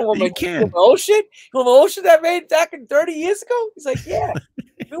 You don't want my old shit? You want my old shit that I made back in 30 years ago? He's like, yeah.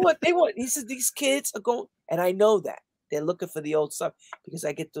 You know what they want? He says, these kids are going, and I know that. They're looking for the old stuff because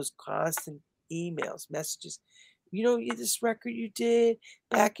I get those constant emails, messages. You know, this record you did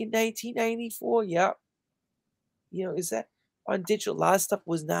back in 1994? Yep. You know, is that on digital? A lot of stuff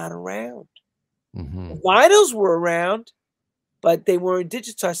was not around. The vinyls were around, but they weren't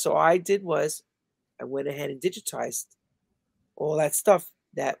digitized. So all I did was I went ahead and digitized all that stuff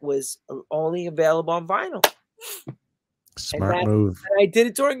that was only available on vinyl. Smart move. And I did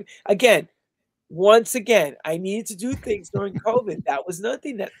it during, once again, I needed to do things during COVID. That was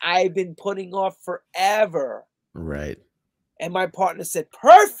nothing that I've been putting off forever. Right. And my partner said,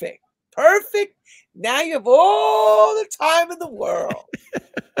 perfect. Now you have all the time in the world.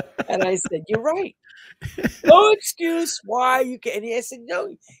 And I said, you're right. No excuse why you can't. And I said,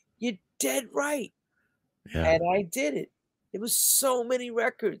 no, you're dead right. Yeah. And I did it. It was so many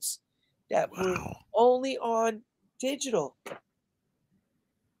records that were only on digital.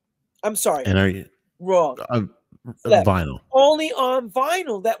 I'm sorry. And are you wrong? Vinyl. Only on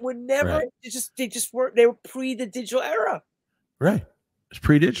vinyl that were never they just weren't. They were pre the digital era. Right. It's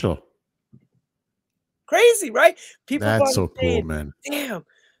pre-digital. Crazy, right? People that's so cool, man. Damn.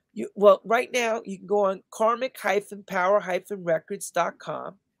 Right now you can go on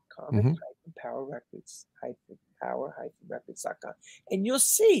karmic-power-records.com. Karmic-power-records carpower-records.com, and you'll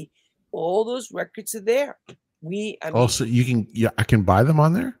see all those records are there. I mean, Also, you can, yeah, I can buy them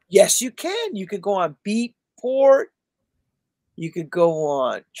on there. yes, you can. You could go on Beatport. You could go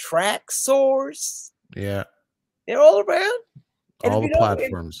on Track Source. Yeah, They're all around. And all if the you don't,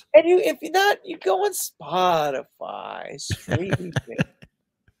 platforms. and if you're not, you go on Spotify, streaming.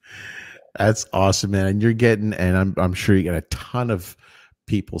 That's awesome, man. And you're getting, and I'm sure you get a ton of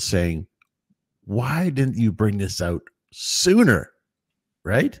people saying, "Why didn't you bring this out sooner?"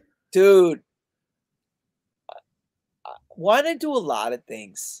 Right, Dude. Why did I do a lot of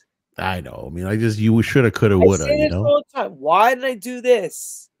things? I know. I mean, you shoulda, coulda, I woulda. say You this know. all the time. Why did I do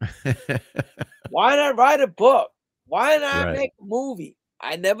this? Why did I write a book? Why did I Right. make a movie?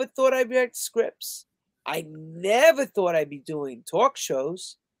 I never thought I'd write scripts. I never thought I'd be doing talk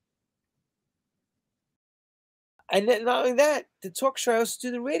shows. And then not only that, the talk show, I also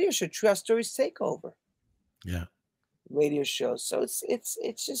do the radio show, True House Stories Takeover. Yeah. Radio show. So it's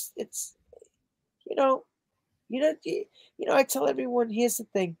just you know, I tell everyone, here's the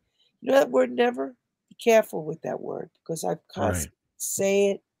thing. You know that word never? Be careful with that word, because I've constantly Right.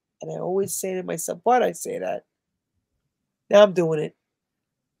 say it, and I always say to myself, why'd I say that? Now I'm doing it.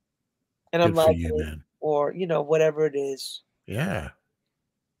 And I'm Good for liking you, it, man. or whatever it is. Yeah.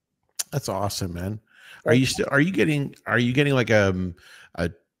 That's awesome, man. Are Thank you still, are you getting like a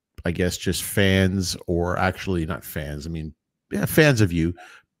I guess just fans, or actually not fans. I mean, yeah, fans of you,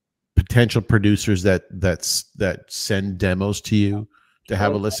 potential producers that send demos to you to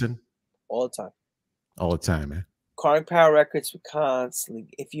have a listen all the time. all the time, man. Chronic Power Records would constantly.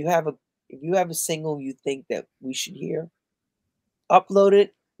 If you have a single you think that we should hear, upload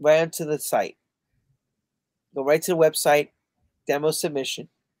it right onto the site. Go right to the website, demo submission.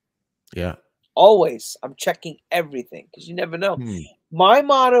 Yeah. Always, I'm checking everything, because you never know. Hmm. My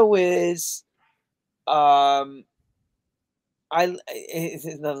motto is, I'll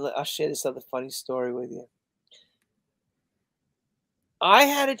share this other funny story with you. I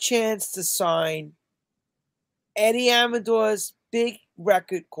had a chance to sign Eddie Amador's big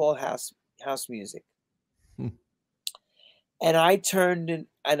record called House Music. Hmm. And I turned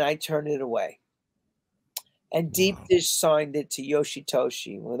it away. And Deep Wow. Dish signed it to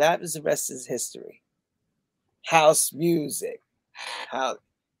Yoshitoshi. Well, that was the rest is history. House Music.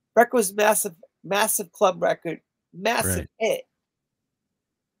 Record was massive club record, massive hit.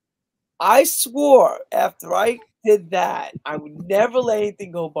 I swore after I did that, I would never let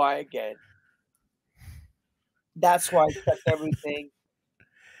anything go by again. That's why I kept everything.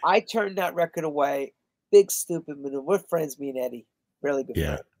 I turned that record away. Big stupid maneuver. We're friends, me and Eddie. Really good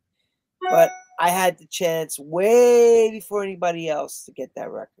friends. But I had the chance way before anybody else to get that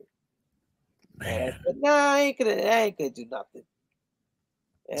record. Man. And I said, nah, I ain't gonna do nothing.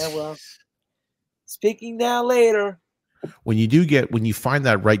 Yeah, well, speaking now later. When you find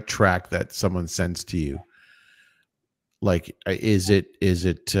that right track that someone sends to you, like, is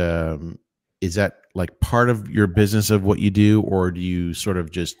that like part of your business of what you do, or do you sort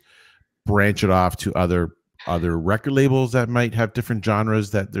of just branch it off to other record labels that might have different genres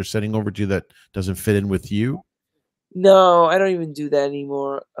that they're sending over to you that doesn't fit in with you? No, I don't even do that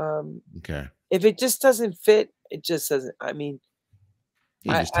anymore. Okay. If it just doesn't fit, it just doesn't. I mean,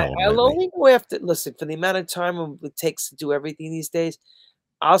 You just tell them I'll lightly. only go after, listen, for the amount of time it takes to do everything these days,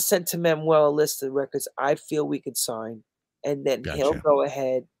 I'll send to Manuel a list of records I feel we could sign, and then he'll Gotcha. go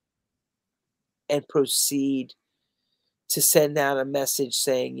ahead and proceed to send out a message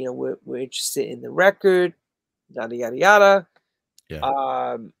saying, we're interested in the record, yada yada yada.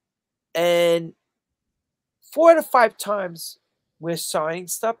 Yeah. And 4 to 5 times we're signing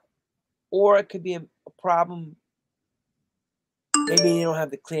stuff, or it could be a problem. Maybe you don't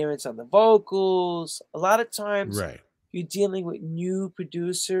have the clearance on the vocals. A lot of times Right. you're dealing with new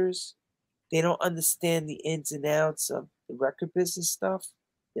producers. They don't understand the ins and outs of the record business stuff,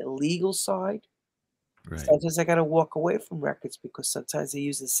 the legal side. Right. Sometimes I got to walk away from records because sometimes they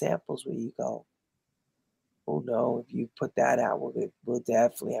use the samples where you go, oh no, if you put that out, we'll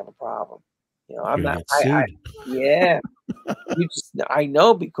definitely have a problem. I'm You're gonna not. get sued. Yeah. I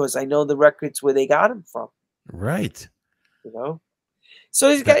know, because I know the records where they got them from. Right. So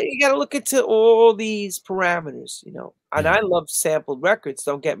you got to look into all these parameters. And Yeah. I love sampled records.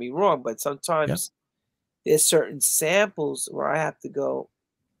 Don't get me wrong, but sometimes there's certain samples where I have to go,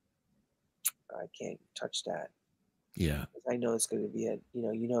 I can't touch that. Yeah. I know it's going to be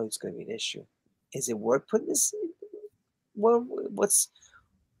it's going to be an issue. Is it worth putting this in? Well,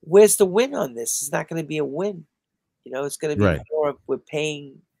 where's the win on this? It's not going to be a win. It's going to be more of we're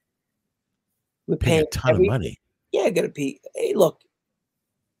paying a ton of money. Yeah, going to be. Hey, look.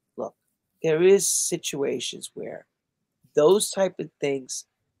 there is situations where those type of things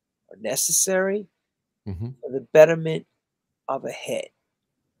are necessary Hmm. for the betterment of a hit.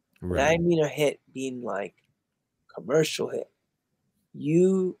 And Right. I mean a hit being like commercial hit.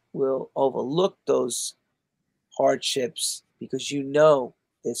 You will overlook those hardships because you know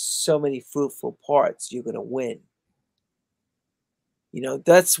there's so many fruitful parts you're going to win. You know,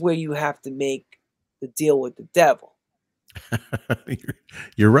 that's where you have to make the deal with the devil. you're,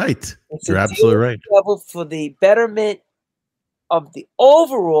 you're right. It's a You're deal absolutely with right. the devil for the betterment of the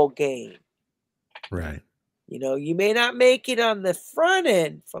overall game. Right. You know, you may not make it on the front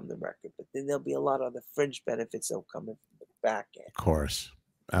end from the record, but then there'll be a lot of the fringe benefits that'll come in from the back end. Of course.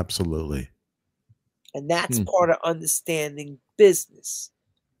 Absolutely. And that's Hmm. part of understanding business.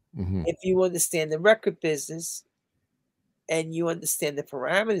 Hmm. If you understand the record business and you understand the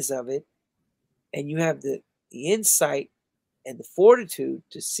parameters of it, and you have the insight and the fortitude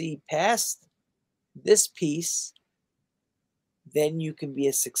to see past this piece, then you can be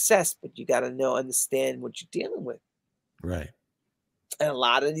a success. But you got to know, understand what you're dealing with. Right. And a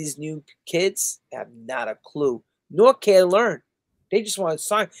lot of these new kids have not a clue, nor care to learn. They just want to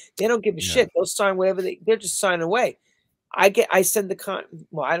sign. They don't give a Yeah. shit. They'll sign whatever they're just signing away. I send the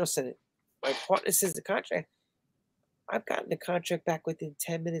well, I don't send it. My partner sends the contract. I've gotten the contract back within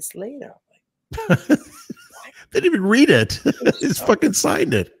 10 minutes later. I'm like, what? They didn't even read it. You Just signed fucking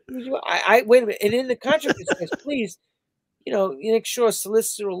signed it. I wait a minute. And in the contract it says, please, you know, you make sure a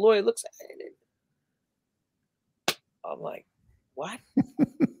solicitor or lawyer looks at it. I'm like, what?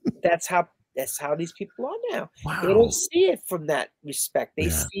 That's how these people are now. They don't Wow. see it from that respect. They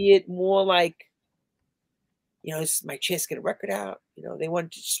Yeah. see it more like, you know, this is my chance to get a record out. You know, they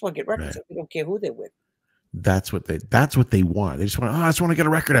just want to get records Right. out. They don't care who they're with. That's what they want. They just want, I just want to get a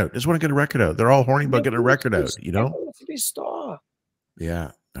record out. Just want to get a record out. They're all horny about getting a record out, you know? Everyone wants to be a star.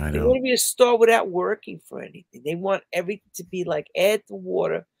 Yeah, I They want know. to be a star without working for anything. They want everything to be like add the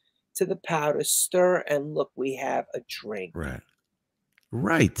water to the powder, stir, and look, we have a drink. Right.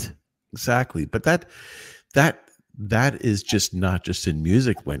 Right. Exactly. But that is just not just in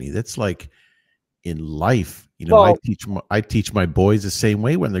music, Lenny. That's like in life. You know, Well, I teach my boys the same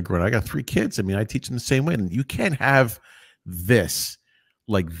way when they're growing. I got 3 kids. I mean, I teach them the same way. And you can't have this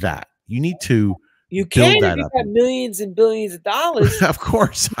like that. You need to you can build if that you up. got millions and billions of dollars. Of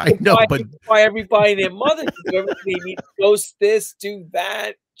course, I You know, but can buy everybody and their mother to do everything they need. Ghost this, do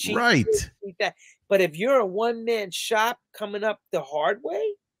that, cheat this, right. cheat that. But if you're a one-man shop coming up the hard way,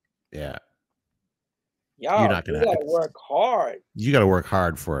 Yeah. You're y'all, not you gonna gotta work hard. you gotta work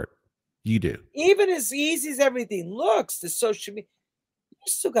hard for it. You do. Even as easy as everything looks, the social media,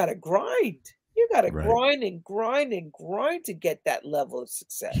 you still gotta grind. You gotta Right. grind and grind and grind to get that level of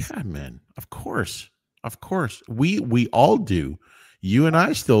success. Yeah, man. Of course. Of course. We all do. You and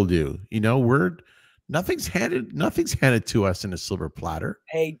I still do. You know, nothing's handed to us in a silver platter.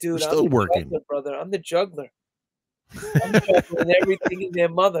 Hey, We're dude, I'm still the working. juggler, brother. I'm the juggler. I'm juggling everything in their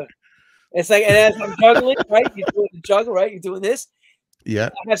mother. It's like, and as I'm juggling, right? You're doing the juggle, right? You're doing this. Yeah.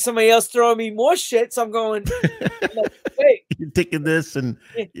 I have somebody else throwing me more shit, so I'm going, I'm like, wait, You're taking this and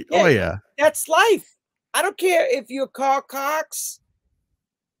yeah, oh yeah. that's life. I don't care if you're Carl Cox,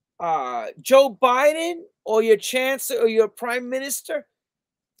 Joe Biden, or your chancellor or your prime minister.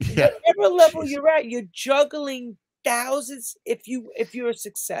 Yeah. Whatever level Jeez. you're at, you're juggling thousands if you're a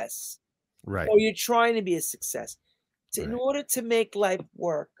success. Right. Or you're trying to be a success. In Right. order to make life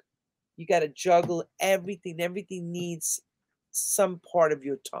work, you got to juggle everything. Everything needs some part of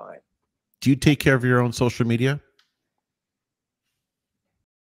your time. Do you take care of your own social media?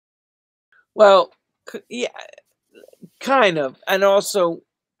 Well, yeah, kind of. And also,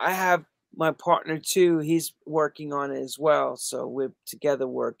 I have my partner too. He's working on it as well. So we're together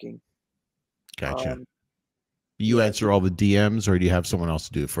working. Gotcha. You Yeah, answer all the DMs or do you have someone else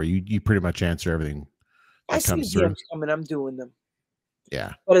to do it for you? You pretty much answer everything I that see the comes through. DMs coming. I'm doing them.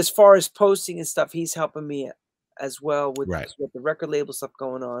 Yeah. But as far as posting and stuff, he's helping me as well with Right. the record label stuff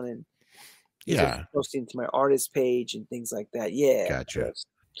going on, and he's also Yeah. posting to my artist page and things like that. Yeah. Of Gotcha. course.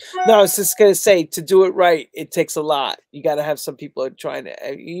 No, I was just gonna say to do it right, it takes a lot. You got to have some people are trying to.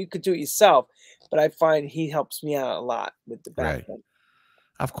 You could do it yourself, but I find he helps me out a lot with the back Right. end.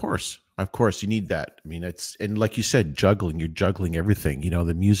 Of course. Of course. You need that. I mean, and like you said, juggling, you're juggling everything, you know,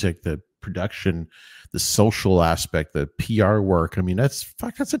 the music, the production, the social aspect, the PR work. I mean, that's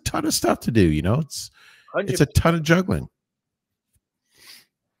a ton of stuff to do, you know, it's 100%. a ton of juggling.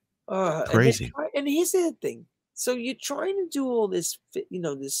 Crazy. And here's the other thing. So you're trying to do all this, you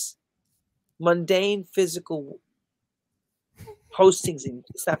know, this mundane physical postings, and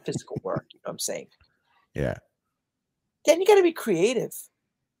it's not physical work. You know what I'm saying? Yeah. Then you got to be creative.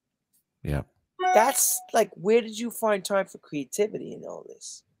 Yeah. That's like, where did you find time for creativity in all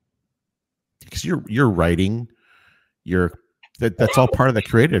this? Because you're writing, you're that's all part of the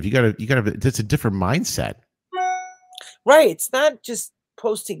creative. You gotta it's a different mindset. Right. It's not just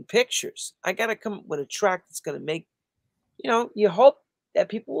posting pictures. I got to come up with a track that's going to make, you hope that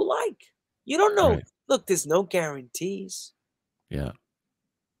people will like. You don't know. Right. Look, there's no guarantees. Yeah.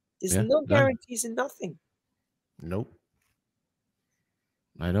 There's Yeah. no None. guarantees in nothing. Nope.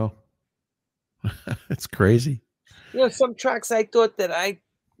 I know. It's crazy. Some tracks I thought that I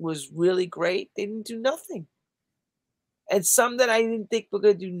was really great, they didn't do nothing. And some that I didn't think were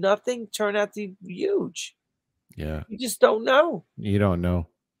going to do nothing turn out to be huge. Yeah. You just don't know. You don't know.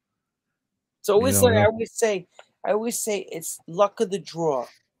 It's You always don't like know. I always say it's luck of the draw.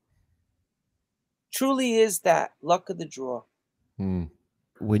 Truly is that luck of the draw. Hmm.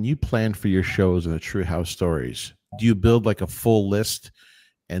 When you plan for your shows and the True House Stories, do you build like a full list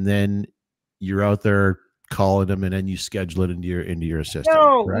and then you're out there calling them and then you schedule it into your system,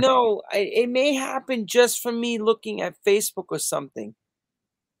 No, correct? no, it may happen just from me looking at Facebook or something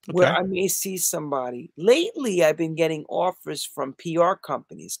where Okay. I may see somebody. Lately, I've been getting offers from PR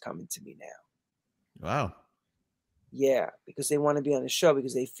companies coming to me now. Wow. Yeah, because they want to be on the show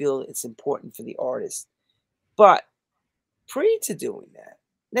because they feel it's important for the artist. But pre to doing that,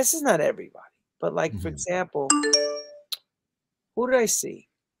 this is not everybody, but like for Mhm. example, who did I see?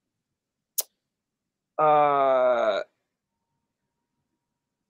 Uh,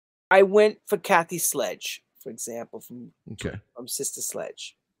 I went for Kathy Sledge, for example, Okay. from Sister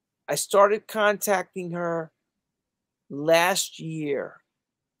Sledge. I started contacting her last year.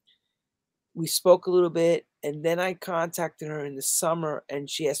 We spoke a little bit, and then I contacted her in the summer, and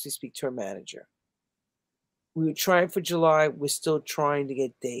she asked me to speak to her manager. We were trying for July. We're still trying to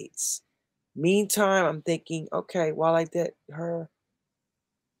get dates. Meantime, I'm thinking, okay, while I did her,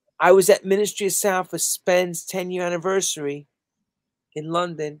 I was at Ministry of Sound for Spen's 10-year anniversary in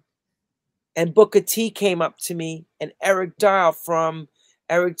London, and Booker T came up to me, and Eric Dial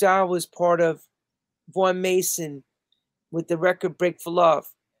was part of Vaughn Mason with the record Break for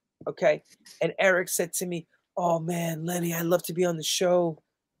Love. Okay. And Eric said to me, "Oh man, Lenny, I'd love to be on the show."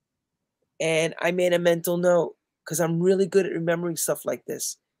 And I made a mental note because I'm really good at remembering stuff like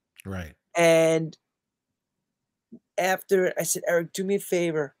this. Right. And after I said, "Eric, do me a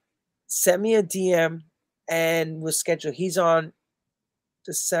favor, send me a DM and we'll schedule." He's on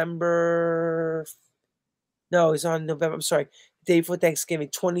December. No, he's on November. I'm sorry, day before Thanksgiving,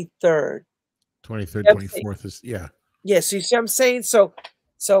 23rd. 23rd, I'm saying, 24th is yeah. yeah, so you see what I'm saying? So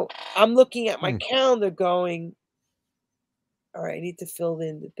I'm looking at my Hmm. calendar going, all right, I need to fill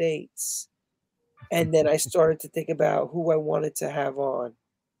in the dates. And then I started to think about who I wanted to have on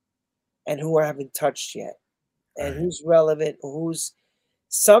and who I haven't touched yet and Right. who's relevant, who's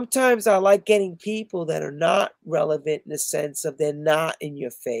sometimes I like getting people that are not relevant in the sense of they're not in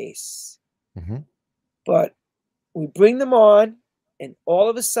your face. Mhm. But we bring them on and all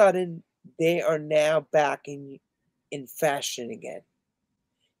of a sudden they are now back in fashion again.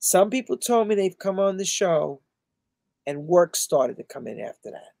 Some people told me they've come on the show and work started to come in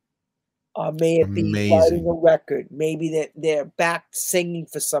after that. May it be writing Amazing. a record, maybe they're back singing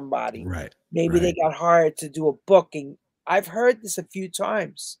for somebody, Right. maybe they Right. got hired to do a booking. I've heard this a few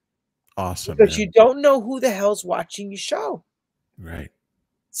times Awesome, because you man. don't know who the hell's watching your show. Right.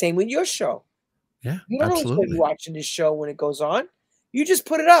 Same with your show. Yeah, You don't know who's going to be absolutely. watching this show when it goes on. You just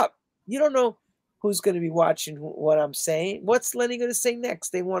put it up. You don't know who's going to be watching what I'm saying. What's Lenny going to say next?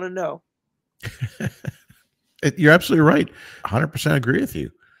 They want to know. You're absolutely right. 100% agree with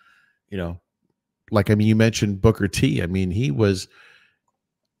you. You know, like I mean, you mentioned Booker T. I mean, he was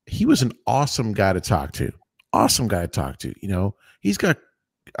an awesome guy to talk to. Awesome guy to talk to. He's got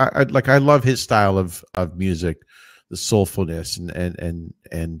I love his style of music, the soulfulness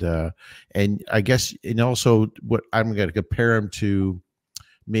and I guess and also what I'm going to compare him to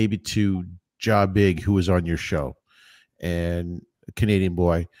maybe to Ja Big, who was on your show, and a Canadian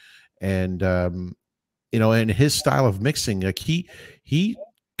boy, and and his style of mixing, like he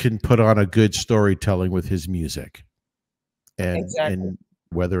can put on a good storytelling with his music, Exactly. and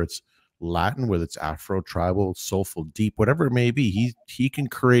whether it's Latin, whether it's Afro, tribal, soulful, deep, whatever it may be, he can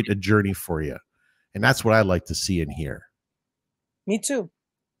create a journey for you, and that's what I like to see and hear. Me too.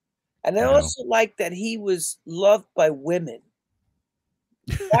 And I You know, also like that he was loved by women.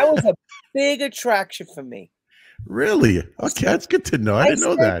 That was a big attraction for me. really? I Okay, said that's good to know. I I didn't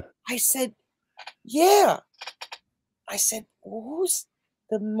know said that. I said, "Yeah." I said, "Who's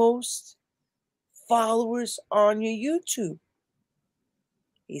the most followers on your YouTube?"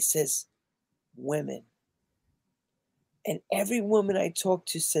 He says, "Women." And every woman I talk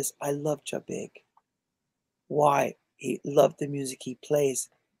to says, I love Jabig. Why? He loved the music he plays.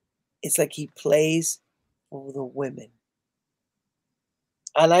 It's like he plays for the women.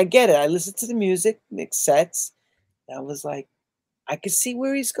 And I get it. I listen to the music, mix sets. And I was like, I could see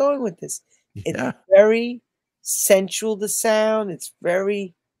where he's going with this. It's Yeah. very sensual, the sound. It's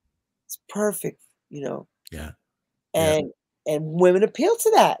perfect, you know. Yeah. Yeah. And women appeal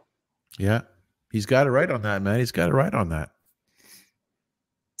to that. Yeah. He's got it right on that, man. He's got it right on that.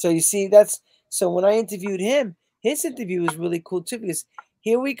 So you see, so when I interviewed him, his interview was really cool too, because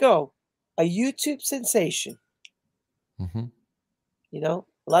here we go, a YouTube sensation. Mm-hmm. You know,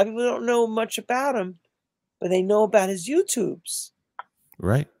 a lot of people don't know much about him, but they know about his YouTubes.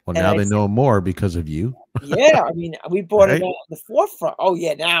 Right. Well, And now I they said, know more because of you. yeah, I mean, we brought him Right? out in the forefront. Oh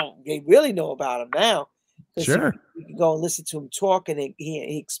yeah, now they really know about him now, because Sure. you can go and listen to him talk, and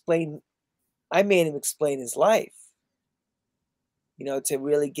he explained. I made him explain his life, you know, to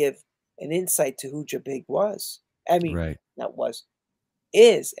really give an insight to who Jabig was. I mean, Right. not was,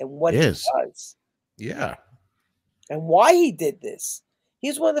 is, and what he Is. does, Yeah. and why he did this.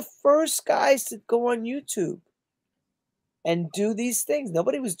 He's one of the first guys to go on YouTube and do these things.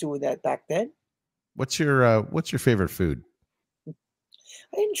 Nobody was doing that back then. What's your favorite food? I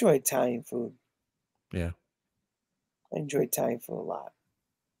enjoy Italian food. Yeah. I enjoy Italian food a lot.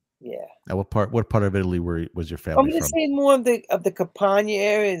 Yeah. Now, what part of Italy was your I'm family gonna from? say more of the Campania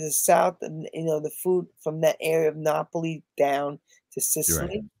area, the south, and you know, the food from that area of Napoli down to You're right.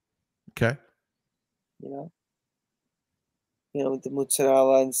 Sicily. Okay. You know, with the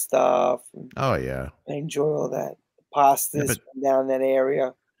mozzarella and stuff. And Oh yeah. I enjoy all that Yeah, pastas from down that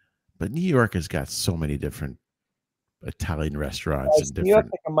area. but New York has got so many different Italian restaurants Guys, and New York's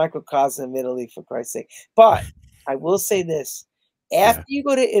different. like a microcosm of Italy, for Christ's sake. But I will say this: after Yeah. you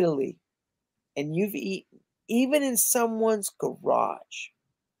go to Italy and you've eaten, even in someone's garage,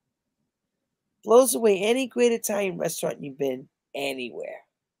 blows away any great Italian restaurant you've been anywhere.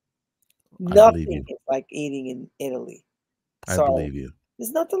 I believe Nothing you. is like eating in Italy. I Sorry. believe you.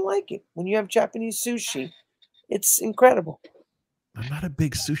 There's nothing like it. When you have Japanese sushi, it's incredible. I'm not a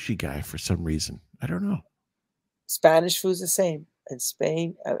big sushi guy for some reason. I don't know. Spanish food's the same. In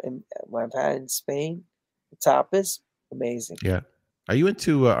Spain, and what I've had in Spain, the tapas, amazing. Yeah. Are you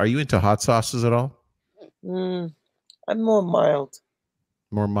into hot sauces at all? Mm, I'm more mild.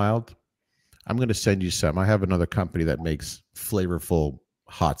 More mild? I'm going to send you some. I have another company that makes flavorful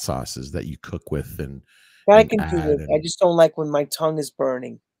hot sauces that you cook with I and can do add it. I and just don't like when my tongue is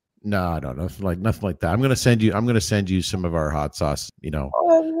burning. no, nothing like that. I'm going to send you some of our hot sauce,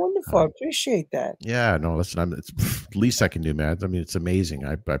 Oh, wonderful. I Um, appreciate that. yeah, no, listen, it's the least I can do, man. I mean, it's amazing.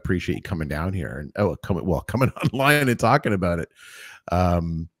 I appreciate you coming down here and coming online and talking about it.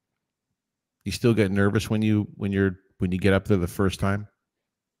 Um, you still get nervous when you get up there the first time?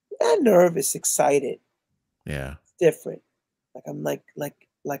 Not nervous, excited. Yeah. It's different. Like I'm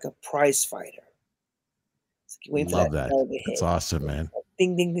like a prize fighter. It's like you're waiting for that Love that. bell to That's hit. awesome, man.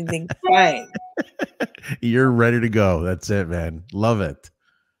 Ding, ding, ding, ding, bang. You're ready to go. That's it, man. Love it.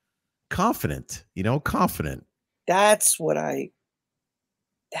 Confident, confident. That's what I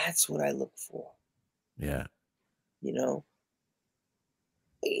that's what I look for. Yeah. You know,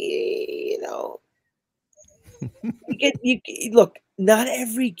 you know, look. Not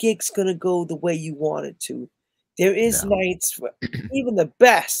every gig's gonna go the way you want it to. There is No. nights for even the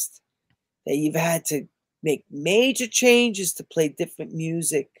best that you've had to make major changes to play different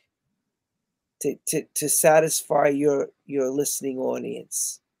music to satisfy your listening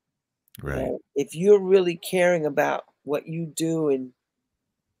audience. Right. If you're really caring about what you do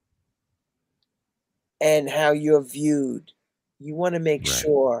and how you're viewed, you want to make Right.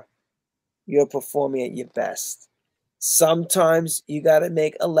 sure you're performing at your best. Sometimes you got to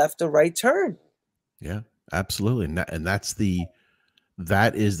make a left or right turn. Yeah. Absolutely. That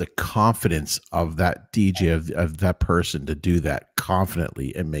is the confidence of that DJ of that person to do that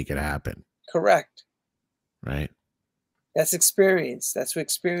confidently and make it happen. Correct. Right. That's experience. That's where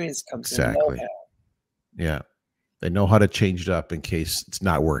experience comes in. Exactly. Know-how. Yeah. They know how to change it up in case it's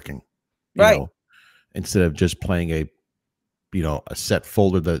not working, Right. instead of just playing a set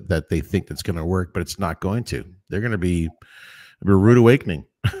folder that they think that's going to work, but it's not going to. They're going to be a rude awakening.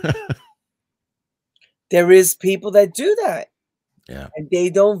 There is people that do that. Yeah. And they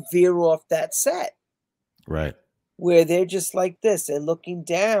don't veer off that set Right. where they're just like this. They're looking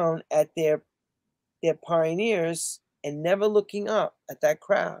down at their pioneers and never looking up at that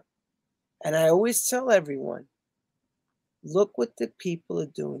crowd. And I always tell everyone, look what the people are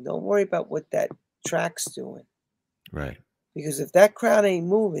doing. Don't worry about what that track's doing. Right. Because if that crowd ain't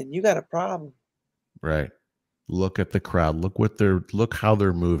moving, you got a problem. Right. Look at the crowd. Look how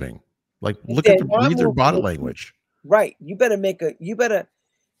they're moving. Like If they're not read their moving body with you, language. right, you better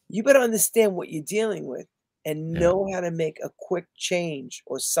understand what you're dealing with and Yeah. know how to make a quick change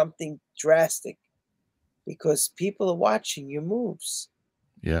or something drastic because people are watching your moves.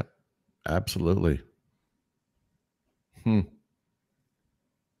 Yeah. Absolutely. Hmm.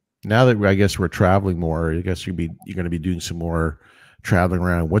 Now that I guess we're traveling more, I guess you're going to be doing some more traveling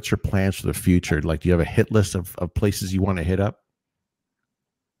around. What's your plans for the future? Like, do you have a hit list of places you want to hit up?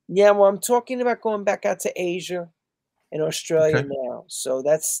 Yeah, well, I'm talking about going back out to Asia and Australia Okay. now. So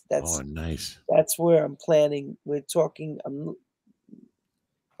that's Oh, that's nice. that's where I'm planning.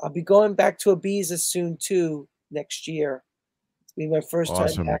 I'll be going back to Ibiza soon too next year. It'll be my first time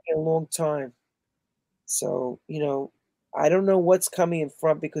Awesome. back in a long time. So, I don't know what's coming in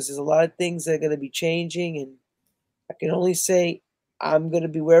front because there's a lot of things that are going to be changing, and I can only say I'm going to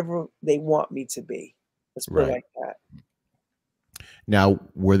be wherever they want me to be. Let's put it Right. like that. Now,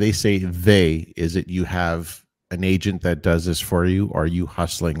 where they say they, is it you have an agent that does this for you, or are you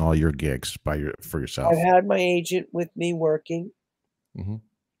hustling all your gigs for I've yourself? had my agent with me working. Hmm.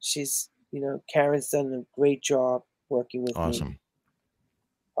 Karen's done a great job working with me. Awesome.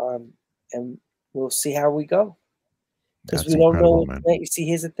 And we'll see how we go because That's we don't know incredible, what man. you see,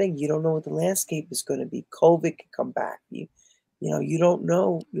 here's the thing, you don't know what the landscape is gonna be. COVID could come back. You don't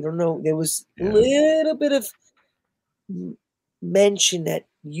know. You don't know. There was a Yeah. little bit of m mention that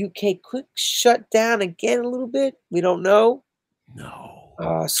UK could shut down again a little bit. We don't know. No,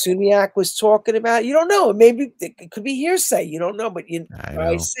 Sumiak was talking about you don't know. Maybe it could be hearsay. You don't know, but I I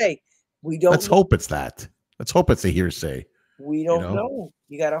know. say we Let's don't know. hope it's that. Let's hope it's a hearsay. We You don't know, know.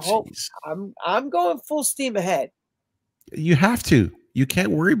 You gotta hope. jeez, I'm going full steam ahead. you have to. You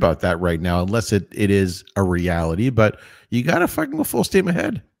can't worry about that right now unless it is a reality. But you got to fucking go full steam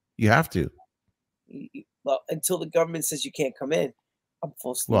ahead. You have to. Well, until the government says you can't come in, I'm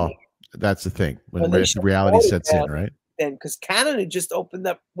full steam ahead. Well, that's the thing when When they the shut the reality border sets in, down, right? then because Canada just opened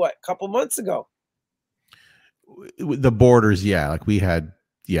up, what, a couple months ago? The borders, yeah, like we had.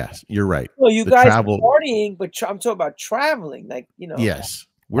 Yes, you're right. Well, you The guys are travel, partying, but I'm talking about traveling. Like, yes,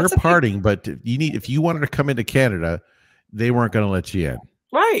 we're that's a big partying, but if you wanted to come into Canada, they weren't going to let you in.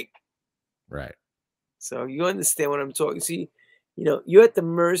 right. Right. So you understand what I'm talking. See, you're at the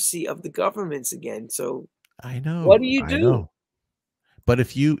mercy of the governments again. So I what know. do you I do? know. But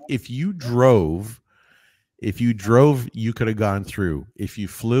if you drove, you could have gone through. If you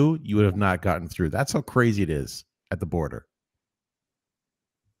flew, you would have not gotten through. That's how crazy it is at the border.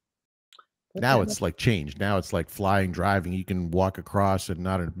 What the Now hell? it's like changed. Now it's like flying, driving. You can walk across and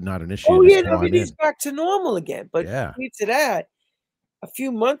not an issue. Oh Just yeah, come on everything's in. back to normal again. But Yeah. to that, a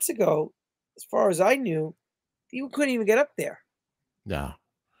few months ago, as far as I knew, people couldn't even get up there. No,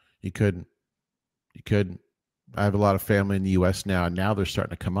 you couldn't. You couldn't. I have a lot of family in the U.S. now, and now they're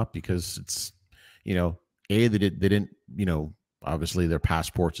starting to come up because it's, you know, they didn't, obviously their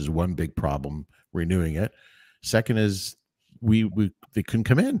passports is one big problem renewing it. Second is we they couldn't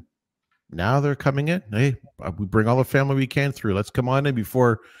come in. Now they're coming in. Hey, we bring all the family we can through. Let's come on in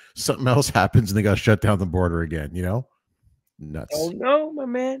before something else happens and they got to shut down the border again. Oh Nuts. no, my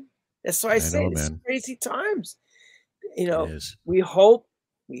man. That's why I I say know, it's man. crazy times. It is. We hope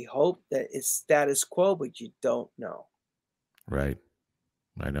that it's status quo, but you don't know. Right.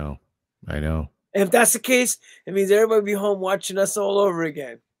 I know. I know. And if that's the case, it means everybody will be home watching us all over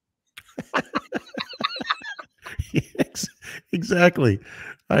again. Yes, exactly.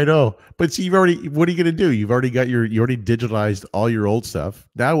 I know. But see, what are you going to do? You already digitalized all your old stuff.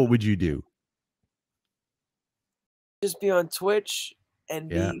 Now what would you do? Just be on Twitch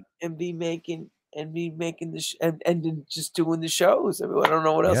and Yeah. be making and then just doing the shows. I mean, I don't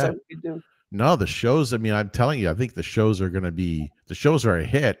know what else I Yeah. could do. No, the shows, I mean, I'm telling you, I think the shows are a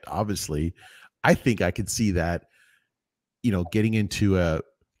hit, obviously. I think I could see that, getting into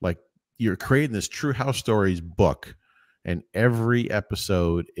like you're creating this True House Stories book, and every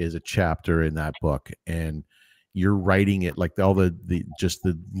episode is a chapter in that book, and you're writing it like all the just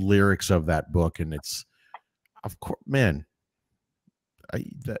the lyrics of that book, and it's, of course, man,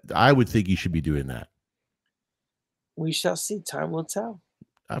 I would think you should be doing that. We shall see. Time will tell.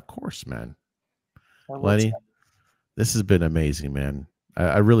 Of course, man. Time will Lenny, tell. this has been amazing, man.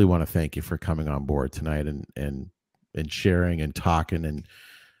 I really want to thank you for coming on board tonight and sharing and talking and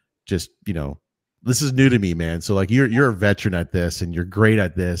just, this is new to me, man. So like you're a veteran at this and you're great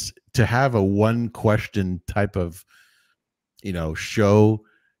at this. To have a one question type of, show,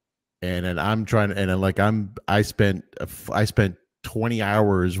 and I'm trying to, and then like I spent 20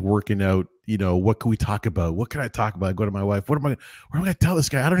 hours working out you know, what can we talk about? What can I talk about? I go to my wife. What am I going to tell this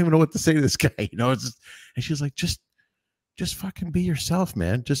guy? I don't even know what to say to this guy. You know, it's just, and she's like, just fucking be yourself,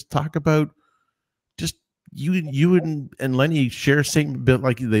 man. Just talk about just you and Lenny share same bit,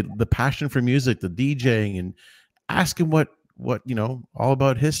 like the passion for music, the DJing, and ask him what you know all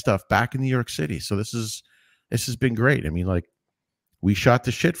about his stuff back in New York City. So this has been great. I mean, like we shot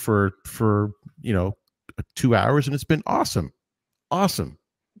the shit for you know 2 hours, and it's been awesome.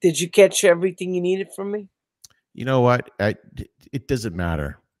 Did you catch everything you needed from me? You know what? It doesn't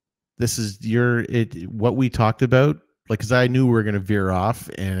matter. This is what we talked about. Like, because I knew we were going to veer off,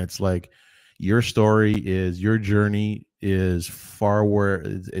 and it's like your story is your journey is far where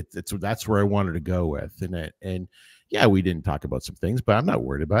it's that's where I wanted to go with, and yeah, we didn't talk about some things, but I'm not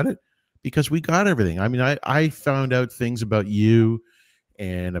worried about it because we got everything. I mean, I found out things about you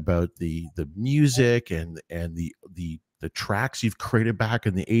and about the music and the tracks you've created back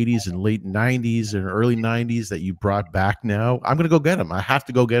in the 80s and late 90s and early 90s that you brought back now. I'm going to go get them. I have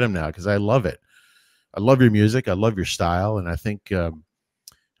to go get them now because I love it. I love your music. I love your style. And I think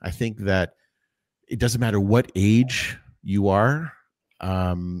that it doesn't matter what age you are.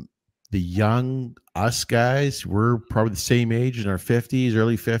 The young us guys, we're probably the same age in our 50s,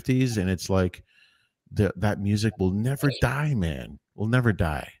 early 50s. And it's like that music will never die, man. Will never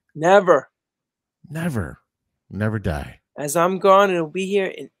die. Never die. As I'm gone, it'll be here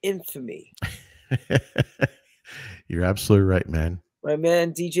in infamy. You're absolutely right, man. My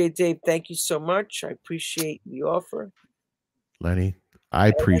man, DJ Dave, thank you so much. I appreciate the offer. Lenny, I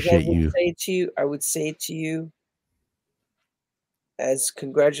appreciate you. I would say to you as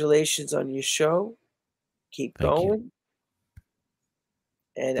congratulations on your show. Keep going.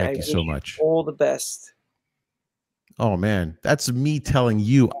 And thank you so much. All the best. Oh man, that's me telling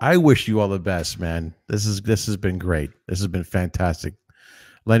you. I wish you all the best, man. This has been great. This has been fantastic.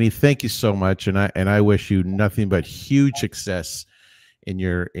 Lenny, thank you so much, and I wish you nothing but huge success in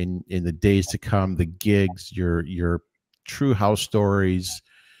the days to come, the gigs, your true house stories,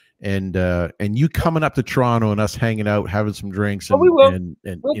 and you coming up to Toronto and us hanging out, having some drinks, and we will. And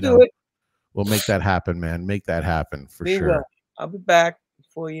we'll you do know, it. We'll make that happen, man. Make that happen for sure. Will. I'll be back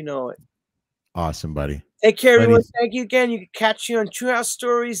before you know it. Awesome, buddy. Take care, everyone. Thank you again. You can catch me on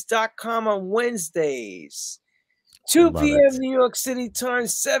TrueHouseStories.com on Wednesdays. 2 p.m. New York City time,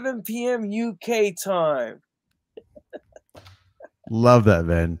 7 p.m. UK time. Love that,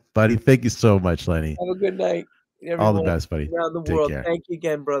 man. Buddy, thank you so much, Lenny. Have a good night. All the best, buddy. Around the Take world. care. Thank you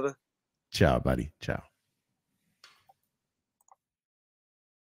again, brother. Ciao, buddy. Ciao.